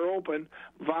playgrounds are open.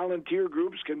 Volunteer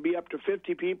groups can be up to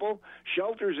 50 people.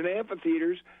 Shelters and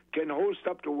amphitheaters can host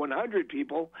up to 100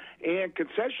 people. And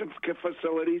concession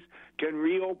facilities can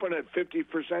reopen at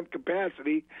 50%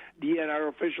 capacity. DNR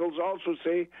officials also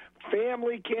say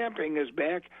family camping is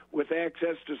back with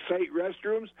access to site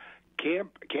restrooms,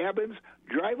 cabins,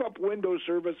 drive-up window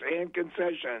service, and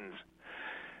concessions.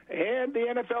 And the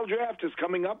NFL draft is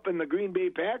coming up, and the Green Bay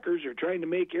Packers are trying to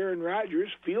make Aaron Rodgers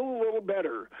feel a little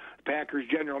better. The Packers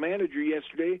general manager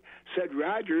yesterday said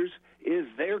Rodgers is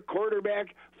their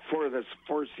quarterback for the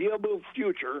foreseeable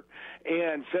future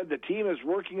and said the team is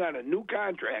working on a new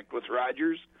contract with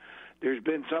Rodgers. There's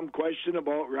been some question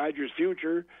about Rodgers'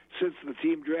 future since the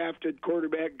team drafted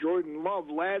quarterback Jordan Love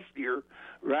last year.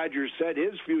 Rodgers said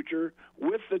his future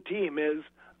with the team is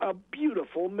a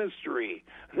beautiful mystery.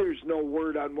 There's no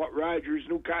word on what Rodgers'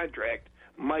 new contract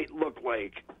might look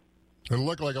like. It'll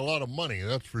look like a lot of money,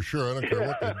 that's for sure. I don't care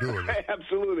what they do with it.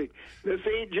 Absolutely. This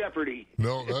ain't Jeopardy.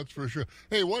 No, that's for sure.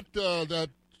 Hey, what that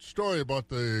story about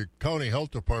the county health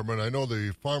department, I know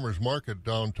the farmers market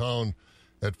downtown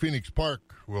at Phoenix Park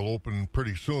will open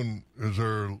pretty soon. Is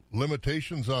there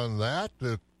limitations on that?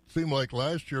 It seemed like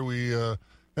last year we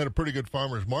had a pretty good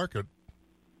farmers market.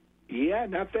 Yeah,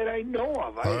 not that I know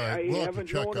of. I we'll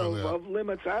haven't known of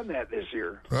limits on that this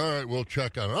year. All right, we'll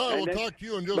check on it. All right, we'll talk to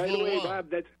you in just a little while. By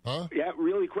the way, Bob, yeah,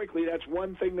 really quickly, that's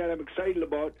one thing that I'm excited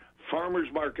about. Farmers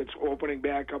markets opening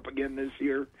back up again this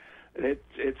year.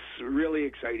 It's really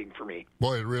exciting for me.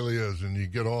 Boy, it really is. And you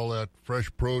get all that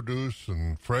fresh produce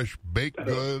and fresh baked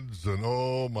goods, and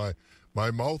oh,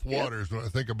 my mouth waters when I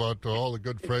think about all the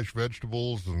good fresh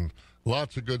vegetables and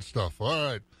lots of good stuff. All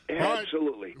right. Absolutely.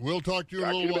 All right. We'll talk to you in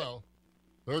a little while.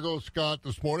 There goes Scott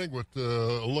this morning with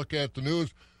a look at the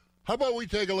news. How about we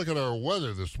take a look at our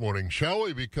weather this morning, shall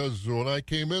we? Because when I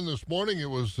came in this morning, it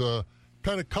was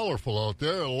kind of colorful out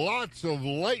there. Lots of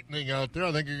lightning out there.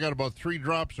 I think I got about 3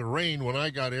 drops of rain when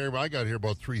I got here. I got here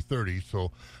about 3:30,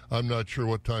 so I'm not sure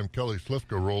what time Kelly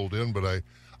Slifka rolled in, but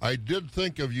I did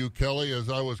think of you, Kelly, as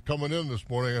I was coming in this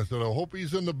morning. I said, I hope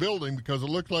he's in the building because it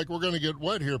looks like we're going to get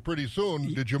wet here pretty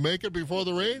soon. Did you make it before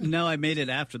the rain? No, I made it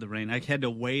after the rain. I had to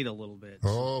wait a little bit.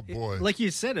 Oh, boy. Like you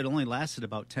said, it only lasted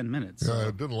about 10 minutes. Yeah,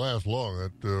 it didn't last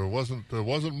long. It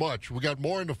wasn't much. We got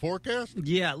more in the forecast?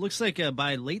 Yeah, it looks like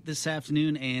by late this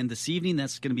afternoon and this evening,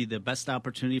 that's going to be the best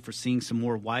opportunity for seeing some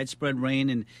more widespread rain.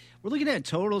 And we're looking at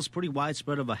totals pretty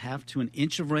widespread of a half to an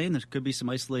inch of rain. There could be some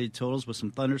isolated totals with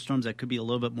some thunderstorms that could be a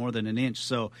little bit more than an inch.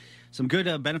 So some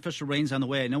good beneficial rains on the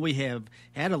way. I know we have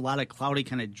had a lot of cloudy,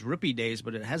 kind of drippy days,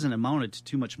 but it hasn't amounted to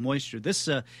too much moisture. This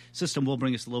system will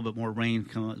bring us a little bit more rain,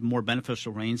 more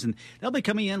beneficial rains, and they'll be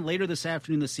coming in later this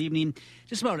afternoon, this evening,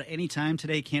 just about any time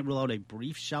today. Can't rule out a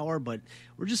brief shower, but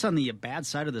we're just on the bad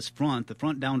side of this front, the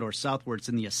front down to our south where it's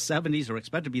in the 70s, or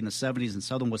expected to be in the 70s in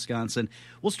southern Wisconsin.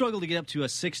 We'll struggle to get up to a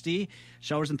 60.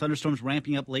 Showers and thunderstorms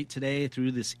ramping up late today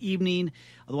through this evening.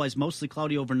 Otherwise, mostly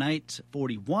cloudy overnight,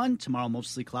 41. Tomorrow,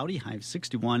 mostly cloudy, high of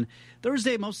 61.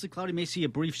 Thursday, mostly cloudy. May see a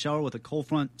brief shower with a cold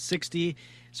front, 60.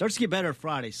 Starts to get better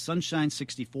Friday. Sunshine,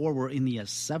 64. We're in the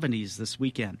 70s this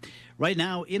weekend. Right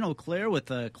now in Eau Claire with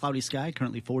a cloudy sky,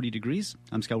 currently 40 degrees.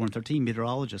 I'm Sky 113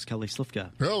 meteorologist Kelly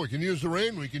Slifka. Well, we can use the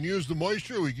rain. We can use the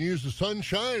moisture. We can use the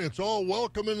sunshine. It's all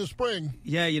welcome in the spring.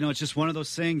 Yeah, it's just one of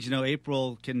those things.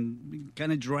 April can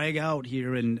kind of drag out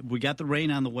here, and we got the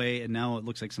rain on the way, and now it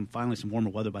looks like finally some warmer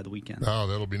weather by the weekend. Oh,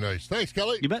 that'll be nice. Thanks,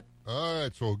 Kelly. You bet. All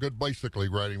right, so good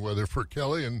bicycling riding weather for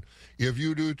Kelly, and if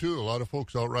you do too, a lot of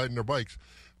folks out riding their bikes.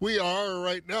 We are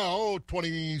right now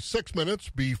 26 minutes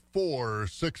before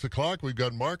 6 o'clock. We've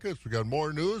got markets. We've got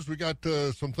more news. We got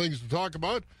some things to talk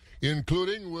about,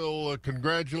 including we'll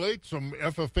congratulate some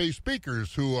FFA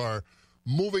speakers who are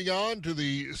moving on to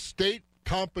the state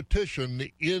competition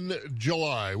in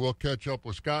July. We'll catch up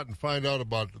with Scott and find out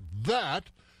about that.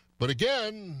 But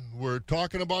again, we're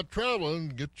talking about traveling.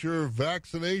 Get your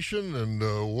vaccination, and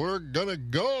we're going to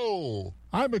go.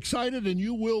 I'm excited, and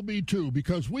you will be too,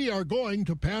 because we are going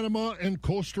to Panama and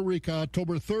Costa Rica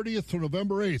October 30th to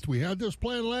November 8th. We had this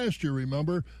plan last year,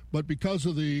 remember, but because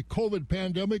of the COVID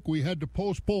pandemic, we had to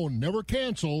postpone, never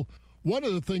cancel. One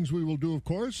of the things we will do, of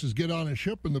course, is get on a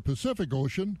ship in the Pacific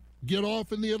Ocean, get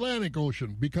off in the Atlantic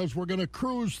Ocean, because we're going to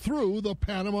cruise through the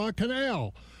Panama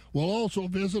Canal. We'll also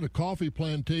visit a coffee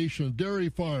plantation, a dairy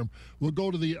farm. We'll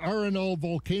go to the Arenal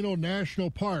Volcano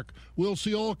National Park. We'll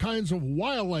see all kinds of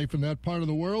wildlife in that part of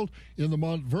the world in the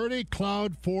Montverde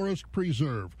Cloud Forest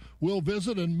Preserve. We'll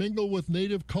visit and mingle with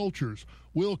native cultures.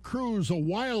 We'll cruise a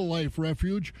wildlife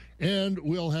refuge, and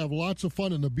we'll have lots of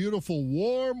fun in the beautiful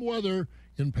warm weather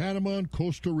in Panama and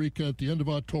Costa Rica at the end of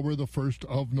October, the 1st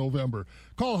of November.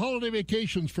 Call Holiday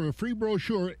Vacations for a free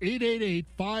brochure,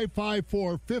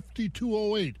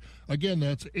 888-554-5208. Again,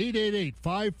 that's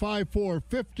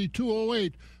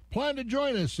 888-554-5208. Plan to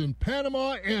join us in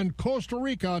Panama and Costa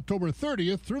Rica October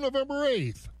 30th through November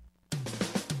 8th.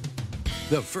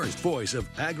 The first voice of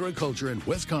agriculture in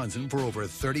Wisconsin for over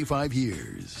 35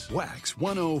 years. Wax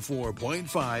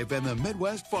 104.5 and the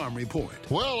Midwest Farm Report.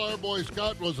 Well, our boy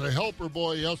Scott was a helper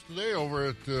boy yesterday over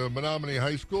at Menominee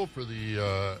High School for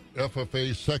the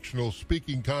FFA sectional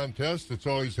speaking contest. It's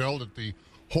always held at the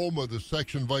home of the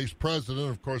section vice president.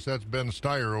 Of course, that's Ben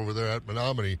Steyer over there at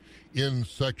Menominee in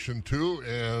Section 2.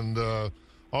 And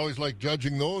always like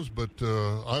judging those, but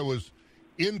I was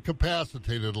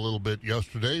incapacitated a little bit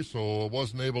yesterday, so I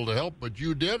wasn't able to help, but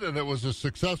you did, and it was a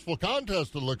successful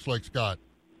contest, it looks like, Scott.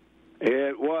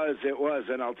 It was,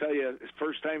 and I'll tell you,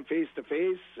 first time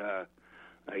face-to-face, I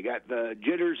got the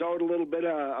jitters out a little bit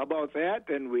about that,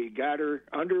 and we got her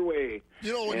underway.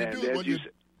 You know,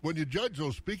 when you judge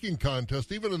those speaking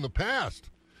contests, even in the past,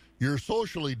 you're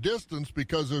socially distanced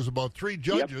because there's about 3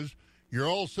 judges. Yep. You're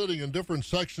all sitting in different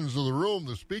sections of the room.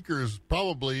 The speaker is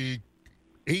probably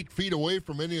 8 feet away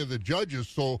from any of the judges,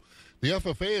 so the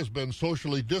FFA has been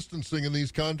socially distancing in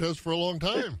these contests for a long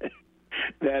time.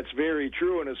 That's very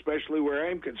true, and especially where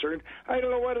I'm concerned. I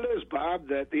don't know what it is, Bob,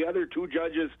 that the other 2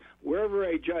 judges, wherever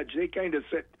I judge, they kind of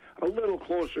sit a little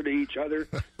closer to each other,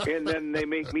 and then they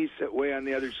make me sit way on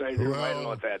the other side of the room. I don't know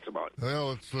what that's about.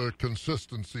 Well, it's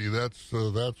consistency. That's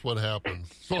what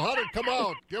happens. So how did it come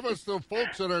out? Give us the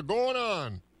folks that are going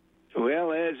on.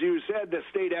 Well, as you said, the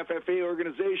state FFA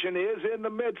organization is in the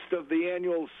midst of the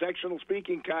annual sectional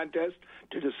speaking contest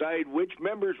to decide which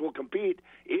members will compete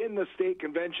in the state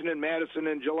convention in Madison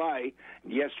in July.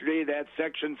 Yesterday, that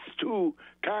Section 2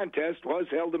 contest was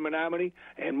held in Menominee,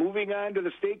 and moving on to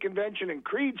the state convention in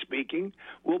Creed speaking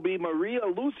will be Maria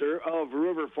Luther of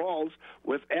River Falls,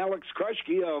 with Alex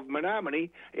Kruschke of Menominee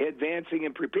advancing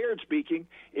in prepared speaking,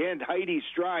 and Heidi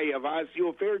Stry of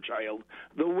Osseo Fairchild,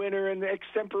 the winner in the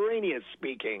extemporaneous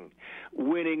speaking.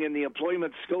 Winning in the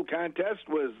employment skill contest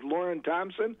was Lauren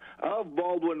Thompson of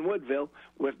Baldwin Woodville,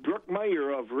 with Brooke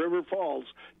Meyer of River Falls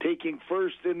taking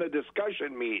first in the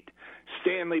discussion meet.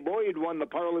 Stanley Boyd won the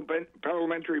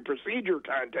parliamentary procedure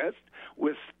contest,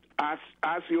 with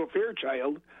Osseo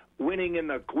Fairchild winning in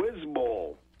the quiz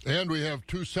bowl. And we have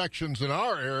 2 sections in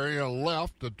our area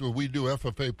left that we do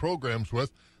FFA programs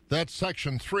with. That's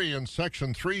Section 3, and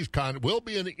Section 3's will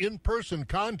be an in-person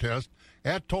contest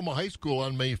at Tomah High School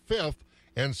on May 5th,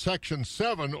 and Section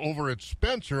 7 over at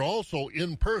Spencer, also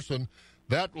in person.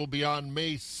 That will be on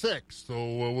May 6th,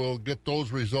 so we'll get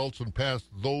those results and pass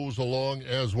those along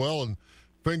as well, and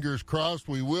fingers crossed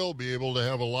we will be able to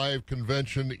have a live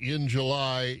convention in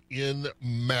July in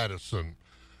Madison.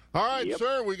 All right,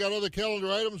 sir, we got other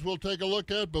calendar items we'll take a look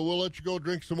at, but we'll let you go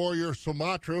drink some more of your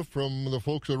Sumatra from the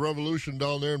folks at Revolution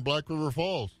down there in Black River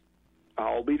Falls.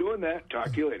 I'll be doing that.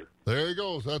 Talk to you later. There he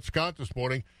goes. That's Scott this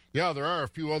morning. Yeah, there are a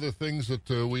few other things that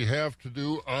we have to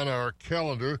do on our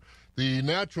calendar. The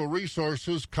Natural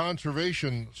Resources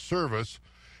Conservation Service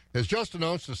has just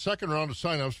announced the second round of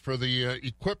signups for the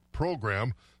EQIP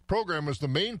program. Program is the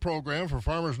main program for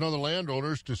farmers and other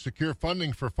landowners to secure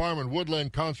funding for farm and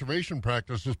woodland conservation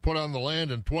practices put on the land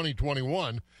in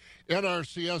 2021.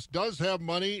 NRCS does have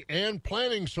money and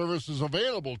planning services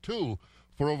available, too,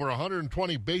 for over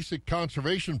 120 basic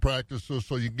conservation practices,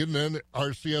 so you can get an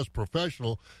NRCS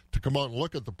professional to come out and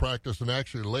look at the practice and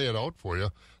actually lay it out for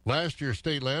you. Last year,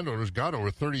 state landowners got over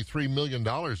 $33 million in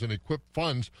EQIP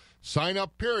funds.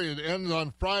 Sign-up period ends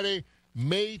on Friday,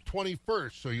 May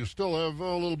 21st, so you still have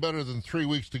a little better than 3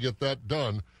 weeks to get that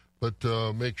done, but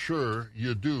make sure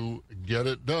you do get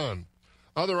it done.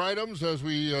 Other items as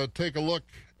we take a look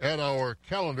at our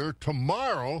calendar.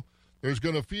 Tomorrow, There's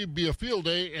going to be a field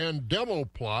day and demo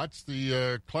plots.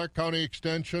 The Clark County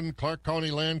Extension, Clark County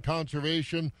Land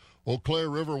Conservation, Eau Claire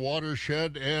River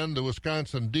Watershed, and the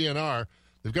Wisconsin DNR.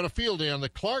 They've got a field day on the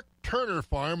Clark Turner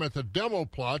Farm at the demo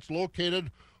plots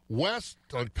located west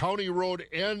on County Road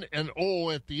N and O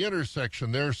at the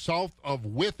intersection there, south of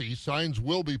Withy. Signs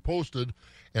will be posted,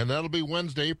 and that'll be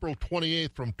Wednesday, April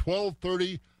 28th from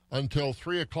 12:30 until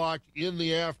 3 o'clock in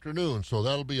the afternoon. So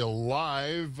that'll be a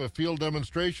live field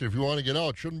demonstration if you want to get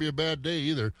out. Shouldn't be a bad day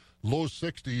either. Low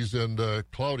 60s and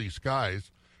cloudy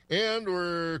skies. And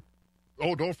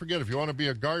don't forget, if you want to be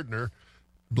a gardener,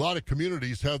 a lot of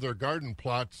communities have their garden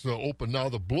plots open now.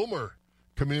 The Bloomer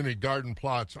Community Garden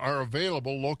plots are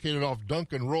available, located off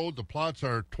Duncan Road. The plots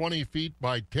are 20 feet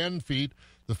by 10 feet.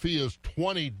 The fee is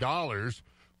 $20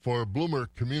 for Bloomer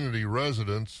community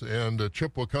residents, and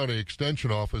Chippewa County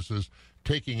Extension Office is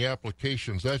taking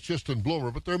applications. That's just in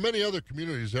Bloomer, but there are many other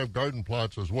communities that have garden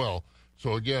plots as well.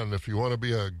 So again, if you want to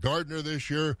be a gardener this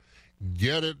year,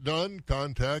 get it done.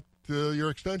 Contact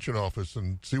your Extension Office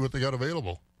and see what they got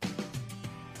available.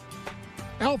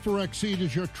 Alpharex Seed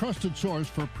is your trusted source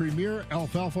for premier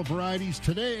alfalfa varieties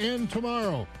today and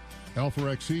tomorrow.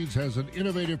 Alpharex Seeds has an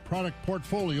innovative product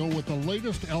portfolio with the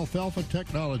latest alfalfa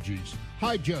technologies.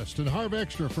 High-Just and Harv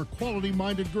Extra for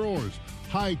quality-minded growers.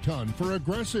 High Ton for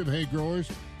aggressive hay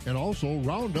growers. And also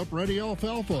Roundup-ready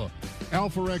alfalfa.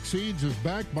 Alpharex Seeds is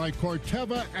backed by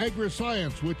Corteva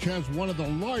Agriscience, which has one of the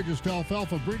largest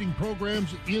alfalfa breeding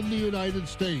programs in the United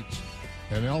States.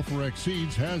 And Alpharex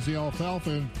Seeds has the alfalfa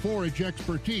and forage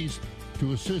expertise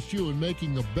to assist you in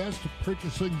making the best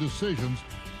purchasing decisions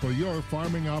for your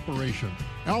farming operation.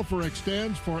 Alpharex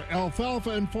stands for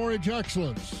Alfalfa and Forage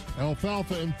Excellence.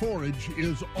 Alfalfa and forage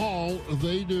is all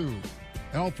they do.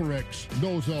 Alpharex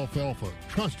knows alfalfa,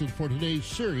 trusted for today's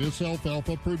serious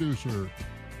alfalfa producer.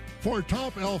 For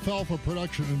top alfalfa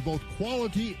production in both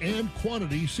quality and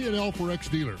quantity, see an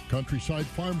Alpharex dealer. Countryside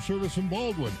Farm Service in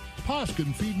Baldwin,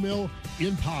 Poskin Feed Mill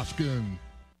in Poskin.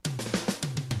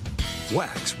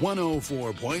 Wax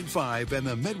 104.5 and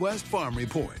the Midwest Farm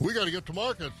Report. We got to get to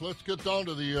markets. Let's get down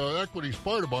to the Equity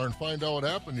Sparta Bar and find out what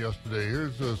happened yesterday.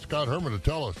 Here's Scott Herman to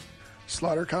tell us.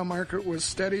 Slaughter cow market was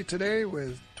steady today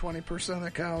with 20% of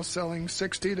the cows selling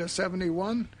 60 to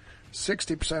 71,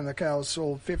 60% of the cows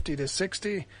sold 50 to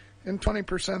 60, and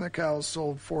 20% of the cows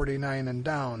sold 49 and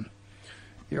down.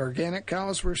 The organic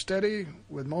cows were steady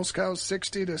with most cows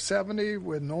 60 to 70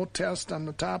 with no test on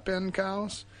the top end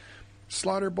cows.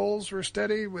 Slaughter bulls were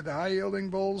steady with the high-yielding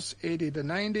bulls 80 to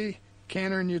 90,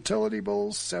 canner and utility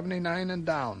bulls 79 and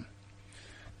down.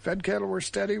 Fed cattle were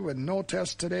steady with no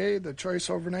test today. The choice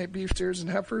overnight beef steers and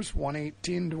heifers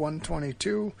 118 to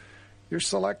 122. Your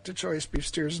select to choice beef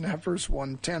steers and heifers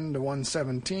 110 to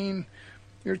 117.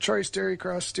 Your choice dairy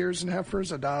cross steers and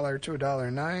heifers $1 to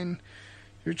 $1.09.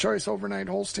 Your choice overnight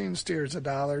Holstein steers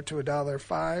 $1 to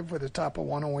 $1.05 with a top of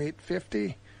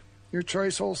 108.50. Your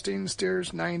choice Holstein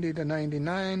steers 90 to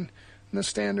 99, and the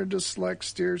standard to select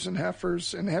steers and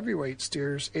heifers and heavyweight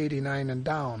steers 89 and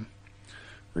down.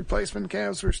 Replacement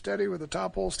calves were steady with the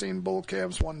top Holstein bull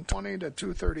calves 120 to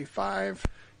 235,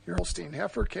 your Holstein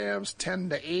heifer calves 10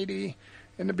 to 80,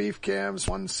 and the beef calves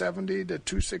 170 to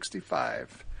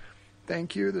 265.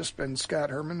 Thank you. This has been Scott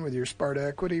Herman with your Sparta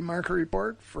Equity Market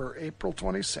Report for April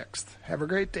 26th. Have a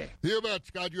great day. You bet,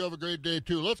 Scott. You have a great day,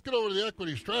 too. Let's get over to the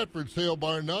Equity Stratford sale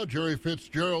barn now. Jerry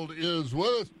Fitzgerald is with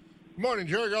us. Good morning,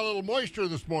 Jerry. Got a little moisture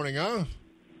this morning, huh?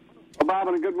 Well, Bob,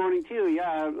 and a good morning to you.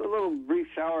 Yeah, a little brief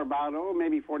shower about,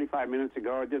 maybe 45 minutes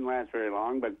ago. It didn't last very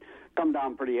long, but come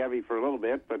down pretty heavy for a little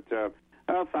bit. But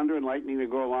thunder and lightning to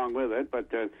go along with it.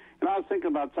 But and I was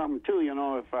thinking about something, too,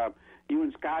 if you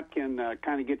and Scott can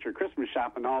kind of get your Christmas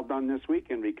shopping all done this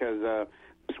weekend, because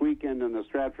this weekend in the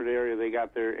Stratford area, they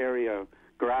got their area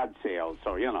garage sales,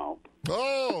 so,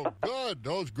 Oh, good.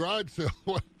 Those garage sales,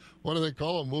 what do they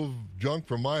call them? Move junk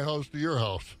from my house to your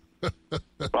house.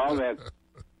 Well,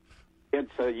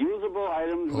 it's usable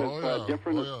items with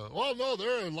different... Well, no,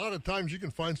 there are a lot of times you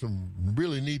can find some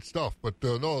really neat stuff, but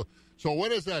no. So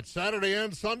when is that, Saturday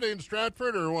and Sunday in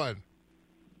Stratford, or what?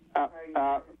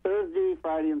 Thursday,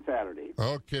 Friday, and Saturday.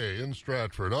 Okay, in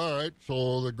Stratford. All right,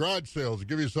 so the garage sales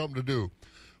give you something to do.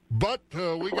 But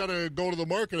we got to go to the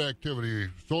market activity.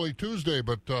 It's only Tuesday,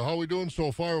 but how are we doing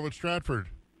so far with Stratford?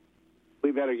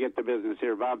 We better get to business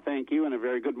here, Bob. Thank you, and a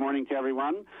very good morning to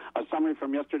everyone. A summary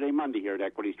from yesterday, Monday, here at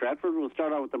Equity Stratford. We'll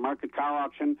start out with the market cow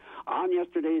auction. On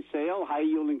yesterday's sale,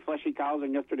 high-yielding fleshy cows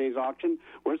on yesterday's auction,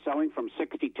 we're selling from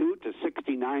 62 to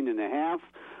 69.5.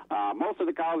 Most of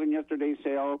the cows in yesterday's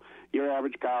sale, your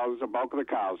average cows, the bulk of the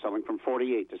cows, selling from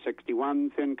 48 to 61.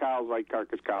 Thin cows, light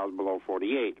carcass cows, below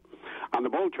 48. On the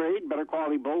bull trade, better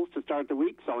quality bulls to start the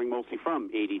week, selling mostly from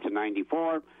 80 to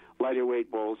 94. Lighter weight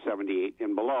bulls, 78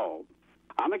 and below.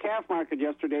 On the calf market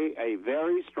yesterday, a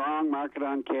very strong market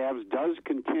on calves does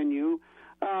continue.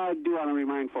 I do want to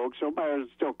remind folks, so buyers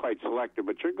are still quite selective,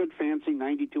 but your good fancy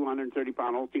 92,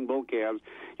 130-pound Holstein bull calves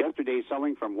yesterday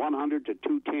selling from 100 to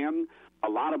 210. A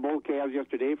lot of bull calves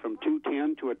yesterday from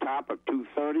 210 to a top of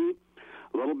 230.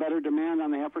 A little better demand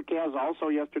on the heifer calves also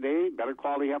yesterday. Better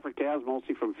quality heifer calves,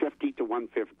 mostly from 50 to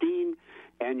 115.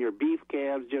 And your beef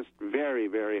calves just very,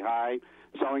 very high,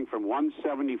 selling from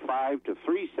 175 to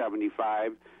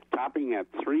 375, topping at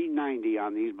 390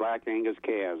 on these Black Angus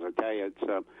calves. I tell you, it's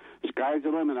sky's the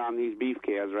limit on these beef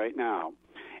calves right now.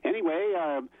 Anyway,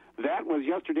 that was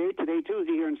yesterday. Today,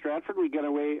 Tuesday, here in Stratford, we get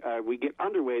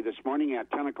underway this morning at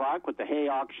 10 o'clock with the hay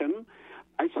auction.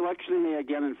 Nice selection of hay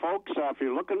again. And folks, if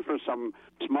you're looking for some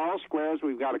small squares,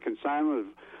 we've got a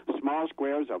consignment of small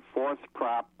squares of fourth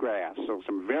crop grass. So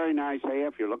some very nice hay.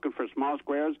 If you're looking for small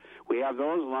squares, we have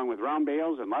those along with round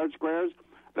bales and large squares.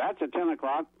 That's at 10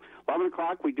 o'clock. 11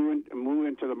 o'clock, we do move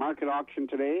into the market auction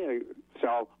today,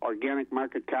 sell organic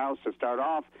market cows to start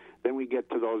off. Then we get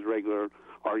to those regular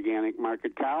organic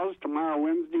market cows. Tomorrow,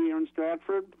 Wednesday, here in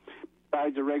Stratford,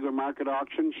 besides the regular market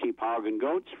auction, sheep, hog, and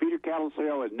goats. Feeder cattle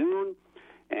sale at noon.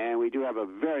 And we do have a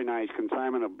very nice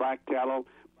consignment of black cattle,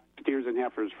 steers, and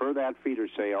heifers for that feeder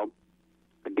sale.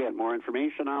 Again, more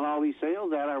information on all these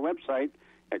sales at our website,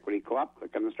 Equity Co-op.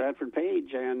 Click on the Stratford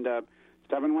page, and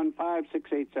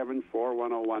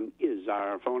 715-687-4101 is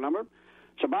our phone number.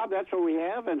 So, Bob, that's what we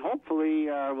have, and hopefully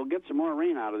we'll get some more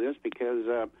rain out of this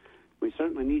because we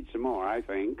certainly need some more, I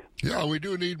think. Yeah, we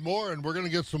do need more, and we're going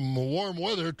to get some warm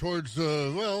weather towards,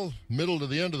 middle to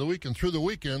the end of the week and through the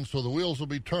weekend, so the wheels will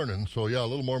be turning. So, yeah, a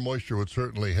little more moisture would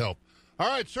certainly help. All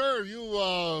right, sir, you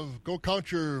go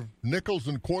count your nickels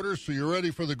and quarters so you're ready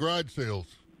for the garage sales.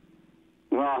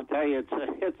 Well, I'll tell you,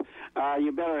 it's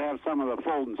you better have some of the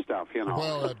folding stuff, you know.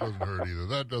 Well, that doesn't hurt either.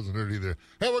 That doesn't hurt either.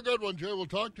 Have a good one, Jay. We'll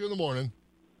talk to you in the morning.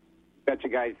 Betcha,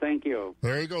 guys. Thank you.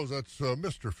 There he goes. That's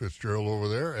Mr. Fitzgerald over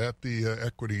there at the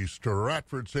Equity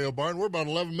Stratford Sale Barn. We're about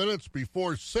 11 minutes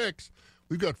before 6.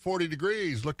 We've got 40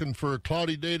 degrees. Looking for a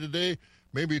cloudy day today.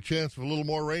 Maybe a chance of a little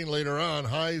more rain later on.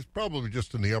 Highs probably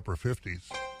just in the upper 50s.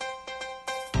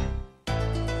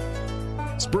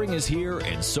 Spring is here,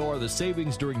 and so are the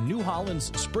savings during New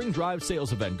Holland's Spring Drive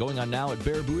Sales Event going on now at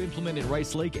Baraboo Implement in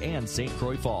Rice Lake and St.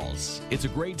 Croix Falls. It's a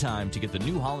great time to get the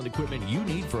New Holland equipment you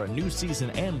need for a new season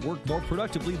and work more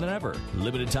productively than ever.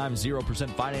 Limited time 0%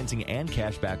 financing and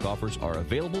cashback offers are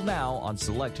available now on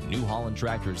select New Holland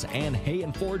tractors and hay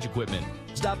and forage equipment.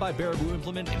 Stop by Baraboo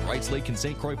Implement in Rice Lake and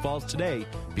St. Croix Falls today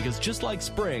because just like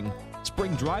spring,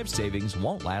 Spring Drive savings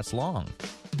won't last long.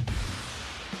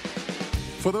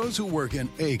 For those who work in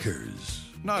acres,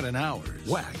 not in hours,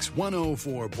 Wax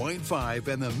 104.5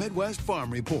 and the Midwest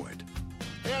Farm Report.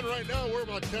 And right now we're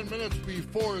about 10 minutes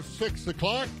before 6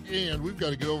 o'clock, and we've got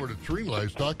to get over to Terrain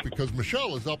Livestock because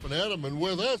Michelle is up and at 'em and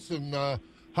with us. And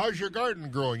how's your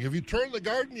garden growing? Have you turned the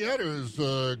garden yet, or has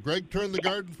Greg turned the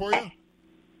garden for you?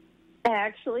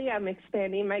 Actually, I'm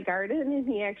expanding my garden, and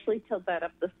he actually tilled that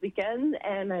up this weekend,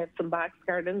 and I have some box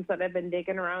gardens that I've been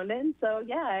digging around in. So,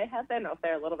 yeah, I have been out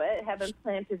there a little bit. Haven't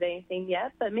planted anything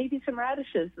yet, but maybe some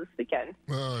radishes this weekend.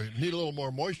 You need a little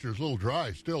more moisture. It's a little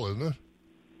dry still, isn't it?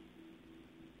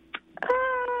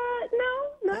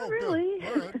 No, not really. Good.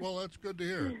 All right, well, that's good to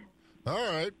hear.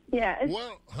 All right. Yeah.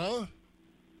 Well, huh?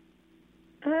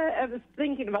 I was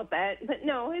thinking about that, but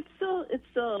no, it's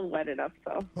still wet enough.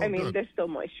 So Good. There's still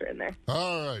moisture in there.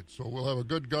 All right, so we'll have a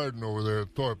good garden over there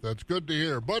at Thorpe. That's good to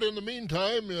hear. But in the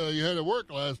meantime, you had to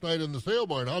work last night in the sale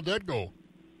barn. How'd that go?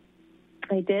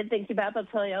 I did. Thank you, Bob. I'll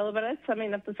tell you all about it.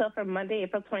 Summing up the sale from Monday,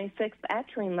 April 26th at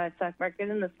Terrain Livestock Market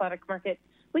in the Slaughter Market.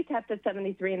 We capped at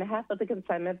 73.5 with a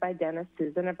consignment by Dennis,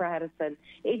 Susan, of Radisson.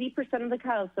 80% of the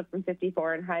cows sold from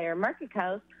 54 and higher. Market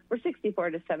cows were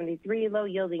 64 to 73.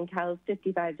 Low-yielding cows,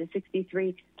 55 to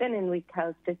 63. Then in-week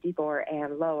cows, 54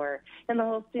 and lower. In the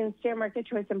Holstein steer market,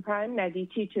 choice and prime,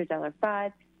 92 to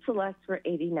 $1.05. Selects were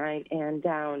 89 and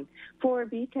down. For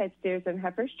beef type steers and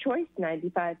heifers, choice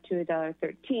 95 to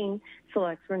 $1.13.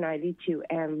 Selects were 92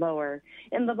 and lower.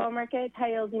 In the bull market,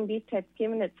 high yielding beef types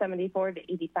came in at 74 to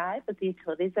 85, with the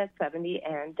utilities at 70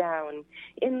 and down.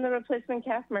 In the replacement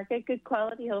calf market, good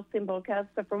quality Holstein bull calves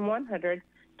are from $100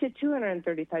 to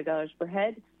 $235 per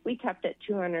head. We kept at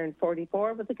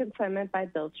 $244 with a consignment by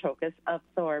Bill Chokas of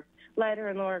Thorpe. Lighter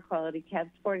and lower quality calves,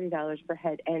 $40 per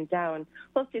head and down.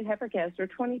 Holstein heifer calves were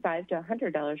 $25 to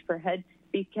 $100 per head.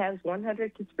 Beef calves,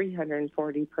 $100 to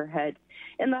 $340 per head.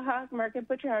 In the hog market,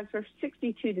 butcher hogs were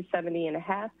 62 to 70 and a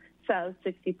half. Sows,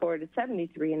 64 to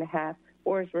 73 and a half.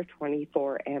 Boars were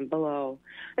 24 and below.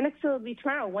 Our next show will be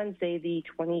tomorrow, Wednesday, the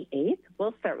 28th.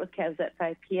 We'll start with calves at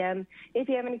 5 p.m. If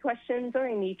you have any questions or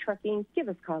you need trucking, give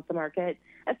us a call at the market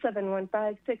at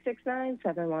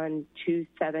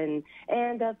 715-669-7127.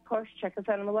 And, of course, check us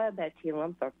out on the web at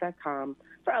tlamthorpe.com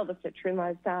for all the Citroen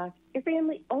livestock, your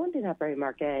family-owned and operated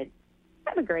market.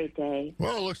 Have a great day.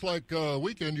 Well, it looks like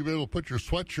weekend you'll be able to put your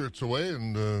sweatshirts away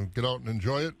and get out and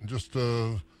enjoy it. And just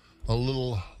a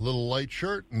little light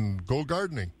shirt and go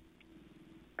gardening.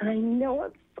 I know.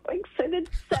 I'm so excited.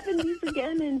 70s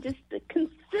again and just a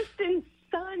consistent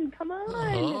sun. Come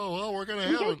on. Oh, well, we're going to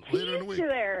have it later in the week.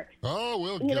 There. Oh,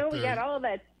 we'll get there. We got all of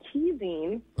that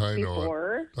teasing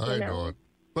before. I know it.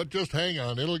 But just hang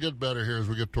on. It'll get better here as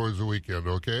we get towards the weekend,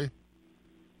 okay?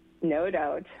 No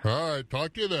doubt. All right.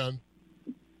 Talk to you then.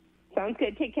 Sounds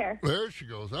good. Take care. There she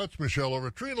goes. That's Michelle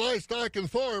over Tree Livestock in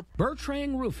Thorpe.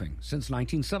 Bertrand Roofing since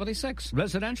 1976.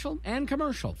 Residential and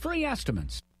commercial. Free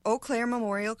estimates. Eau Claire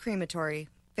Memorial Crematory.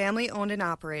 Family owned and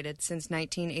operated since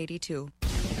 1982.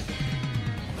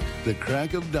 The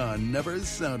crack of dawn never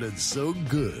sounded so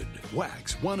good.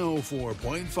 Wax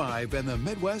 104.5 and the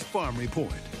Midwest Farm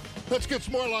Report. Let's get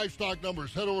some more livestock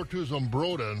numbers. Head over to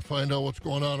Zumbrota and find out what's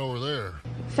going on over there.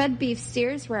 Fed beef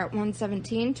steers were at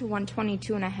 117 to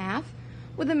 122.5,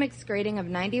 with a mixed grading of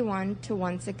 91 to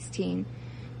 116.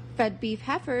 Fed beef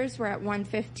heifers were at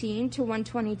 115 to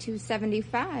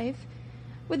 122.75,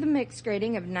 with a mixed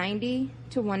grading of 90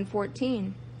 to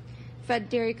 114. Fed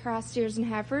dairy cross steers and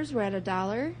heifers were at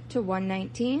 $1 to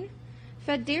 $1.19.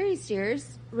 Fed dairy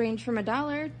steers range from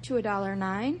 $1 to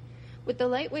 $1.09. With the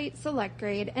lightweight select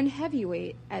grade and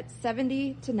heavyweight at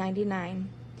 70 to 99.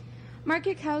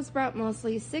 Market cows brought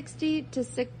mostly 60 to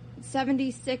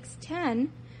 76.10,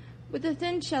 with the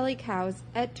thin shelly cows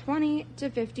at 20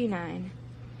 to 59.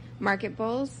 Market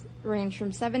bulls range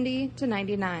from 70 to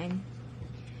 99.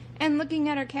 And looking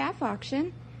at our calf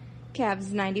auction,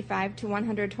 calves 95 to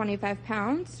 125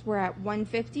 pounds were at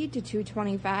 150 to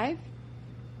 225.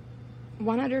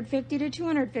 150 to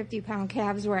 250 pound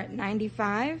calves were at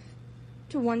 95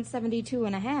 to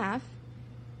 172.5.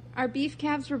 Our beef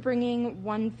calves were bringing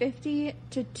 150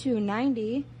 to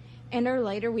 290, and our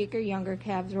lighter, weaker, younger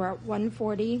calves were at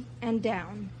 140 and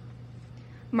down.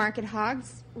 Market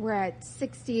hogs were at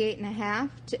 68.5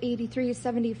 to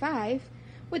 83.75,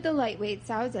 with the lightweight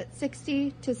sows at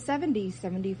 60 to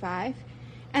 70.75,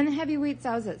 and the heavyweight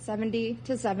sows at 70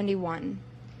 to 71.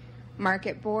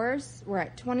 Market boars were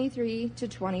at 23 to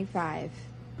 25.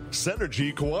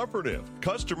 Synergy Cooperative,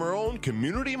 customer-owned,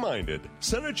 community-minded.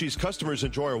 Synergy's customers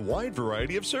enjoy a wide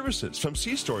variety of services, from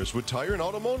C-stores with tire and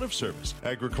automotive service,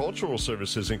 agricultural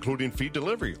services including feed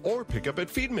delivery or pickup at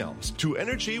feed mills, to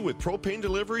energy with propane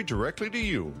delivery directly to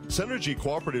you. Synergy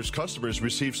Cooperative's customers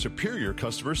receive superior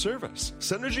customer service.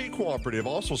 Synergy Cooperative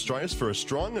also strives for a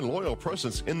strong and loyal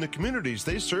presence in the communities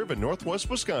they serve in Northwest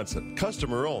Wisconsin.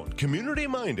 Customer-owned,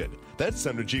 community-minded. That's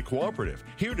Synergy Cooperative,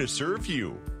 here to serve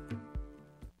you.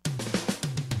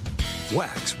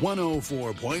 Wax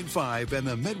 104.5 and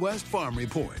the Midwest Farm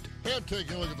Report. And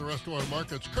taking a look at the rest of our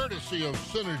markets, courtesy of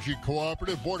Synergy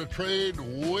Cooperative. Board of Trade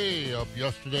way up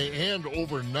yesterday and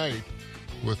overnight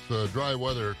with dry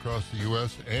weather across the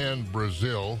U.S. and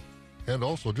Brazil, and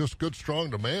also just good, strong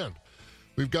demand.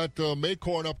 We've got May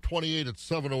corn up 28 at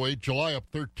 708, July up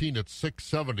 13 at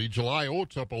 670, July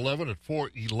oats up 11 at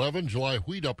 411, July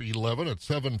wheat up 11 at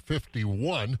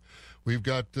 751. We've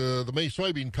got the May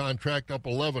soybean contract up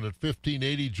 11 at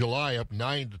 1580, July up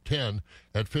 9 to 10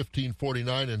 at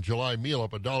 1549, and July meal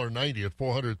up $1.90 at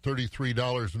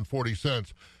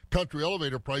 $433.40. Country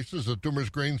elevator prices at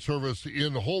Doomer's Grain Service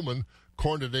in Holman.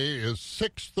 Corn today is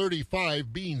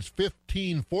 $6.35, beans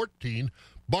 $15.14.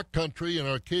 Buck Country in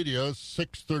Arcadia,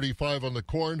 $6.35 on the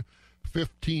corn,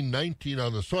 $15.19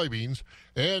 on the soybeans.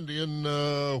 And in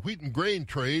wheat and grain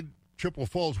trade, Chippewa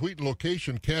Falls wheat and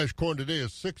location cash corn today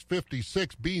is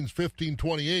 $6.56, beans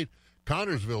 $15.28,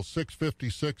 Connorsville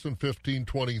 $6.56 and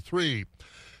 $15.23.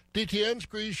 DTN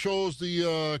Screes shows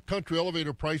the country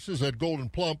elevator prices at Golden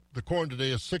Plump. The corn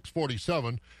today is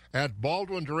 $6.47. At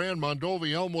Baldwin, Duran,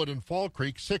 Mondovi, Elmwood, and Fall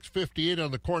Creek, $6.58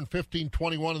 on the corn,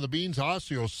 $15.21 on the beans.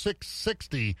 Osseo,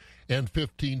 $6.60 and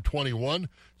 $15.21.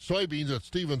 Soybeans at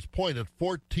Stevens Point at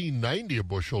 $14.90 a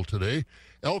bushel today.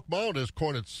 Elk Mound has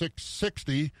corn at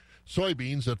 $6.60.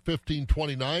 Soybeans at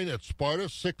 $15.29. At Sparta,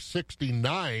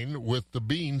 $6.69 with the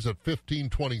beans at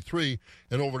 $15.23.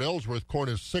 And over at Ellsworth, corn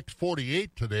is $6.48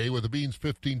 today with the beans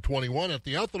 $15.21. At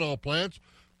the ethanol plants,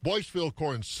 Boyceville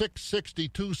corn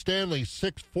 $6.62, Stanley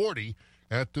 $6.40.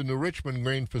 At the New Richmond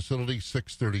grain facility,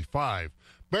 $6.35.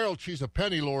 Barrel cheese a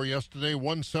penny lower yesterday,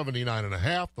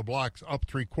 $1.79.5. The block's up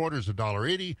 3/4,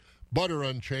 $1.80. Butter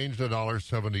unchanged,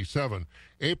 $1.77.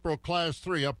 April Class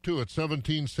 3 up 2 at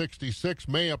 $17.66.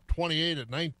 May up 28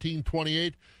 at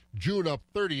 $19.28. June up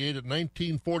 38 at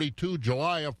 $19.42.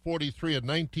 July up 43 at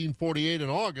 $19.48.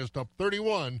 And August up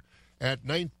 31 at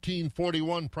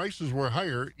 $19.41. Prices were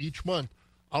higher each month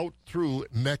out through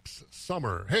next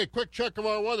summer. Hey, quick check of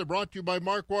our weather brought to you by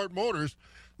Marquardt Motors.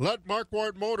 Let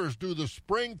Marquardt Motors do the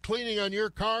spring cleaning on your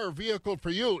car or vehicle for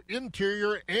you.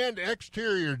 Interior and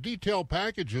exterior detail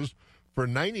packages for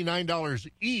 $99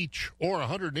 each or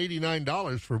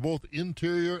 $189 for both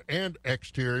interior and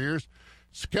exteriors.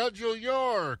 Schedule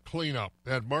your cleanup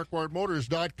at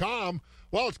marquardtmotors.com.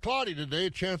 Well, it's cloudy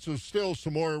today. Chance of still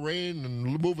some more rain and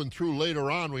moving through later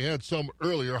on. We had some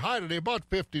earlier. High today, about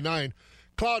 59.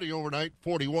 Cloudy overnight,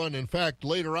 41. In fact,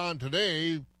 later on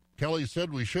today, Kelly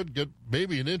said we should get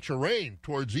maybe an inch of rain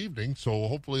towards evening, so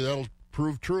hopefully that'll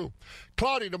prove true.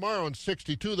 Cloudy tomorrow and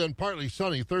 62, then partly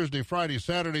sunny Thursday, Friday,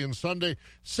 Saturday, and Sunday.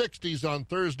 60s on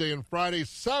Thursday and Friday,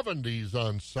 70s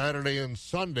on Saturday and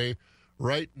Sunday.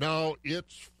 Right now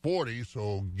it's 40,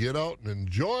 so get out and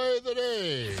enjoy the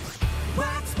day.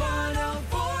 Wax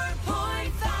 104.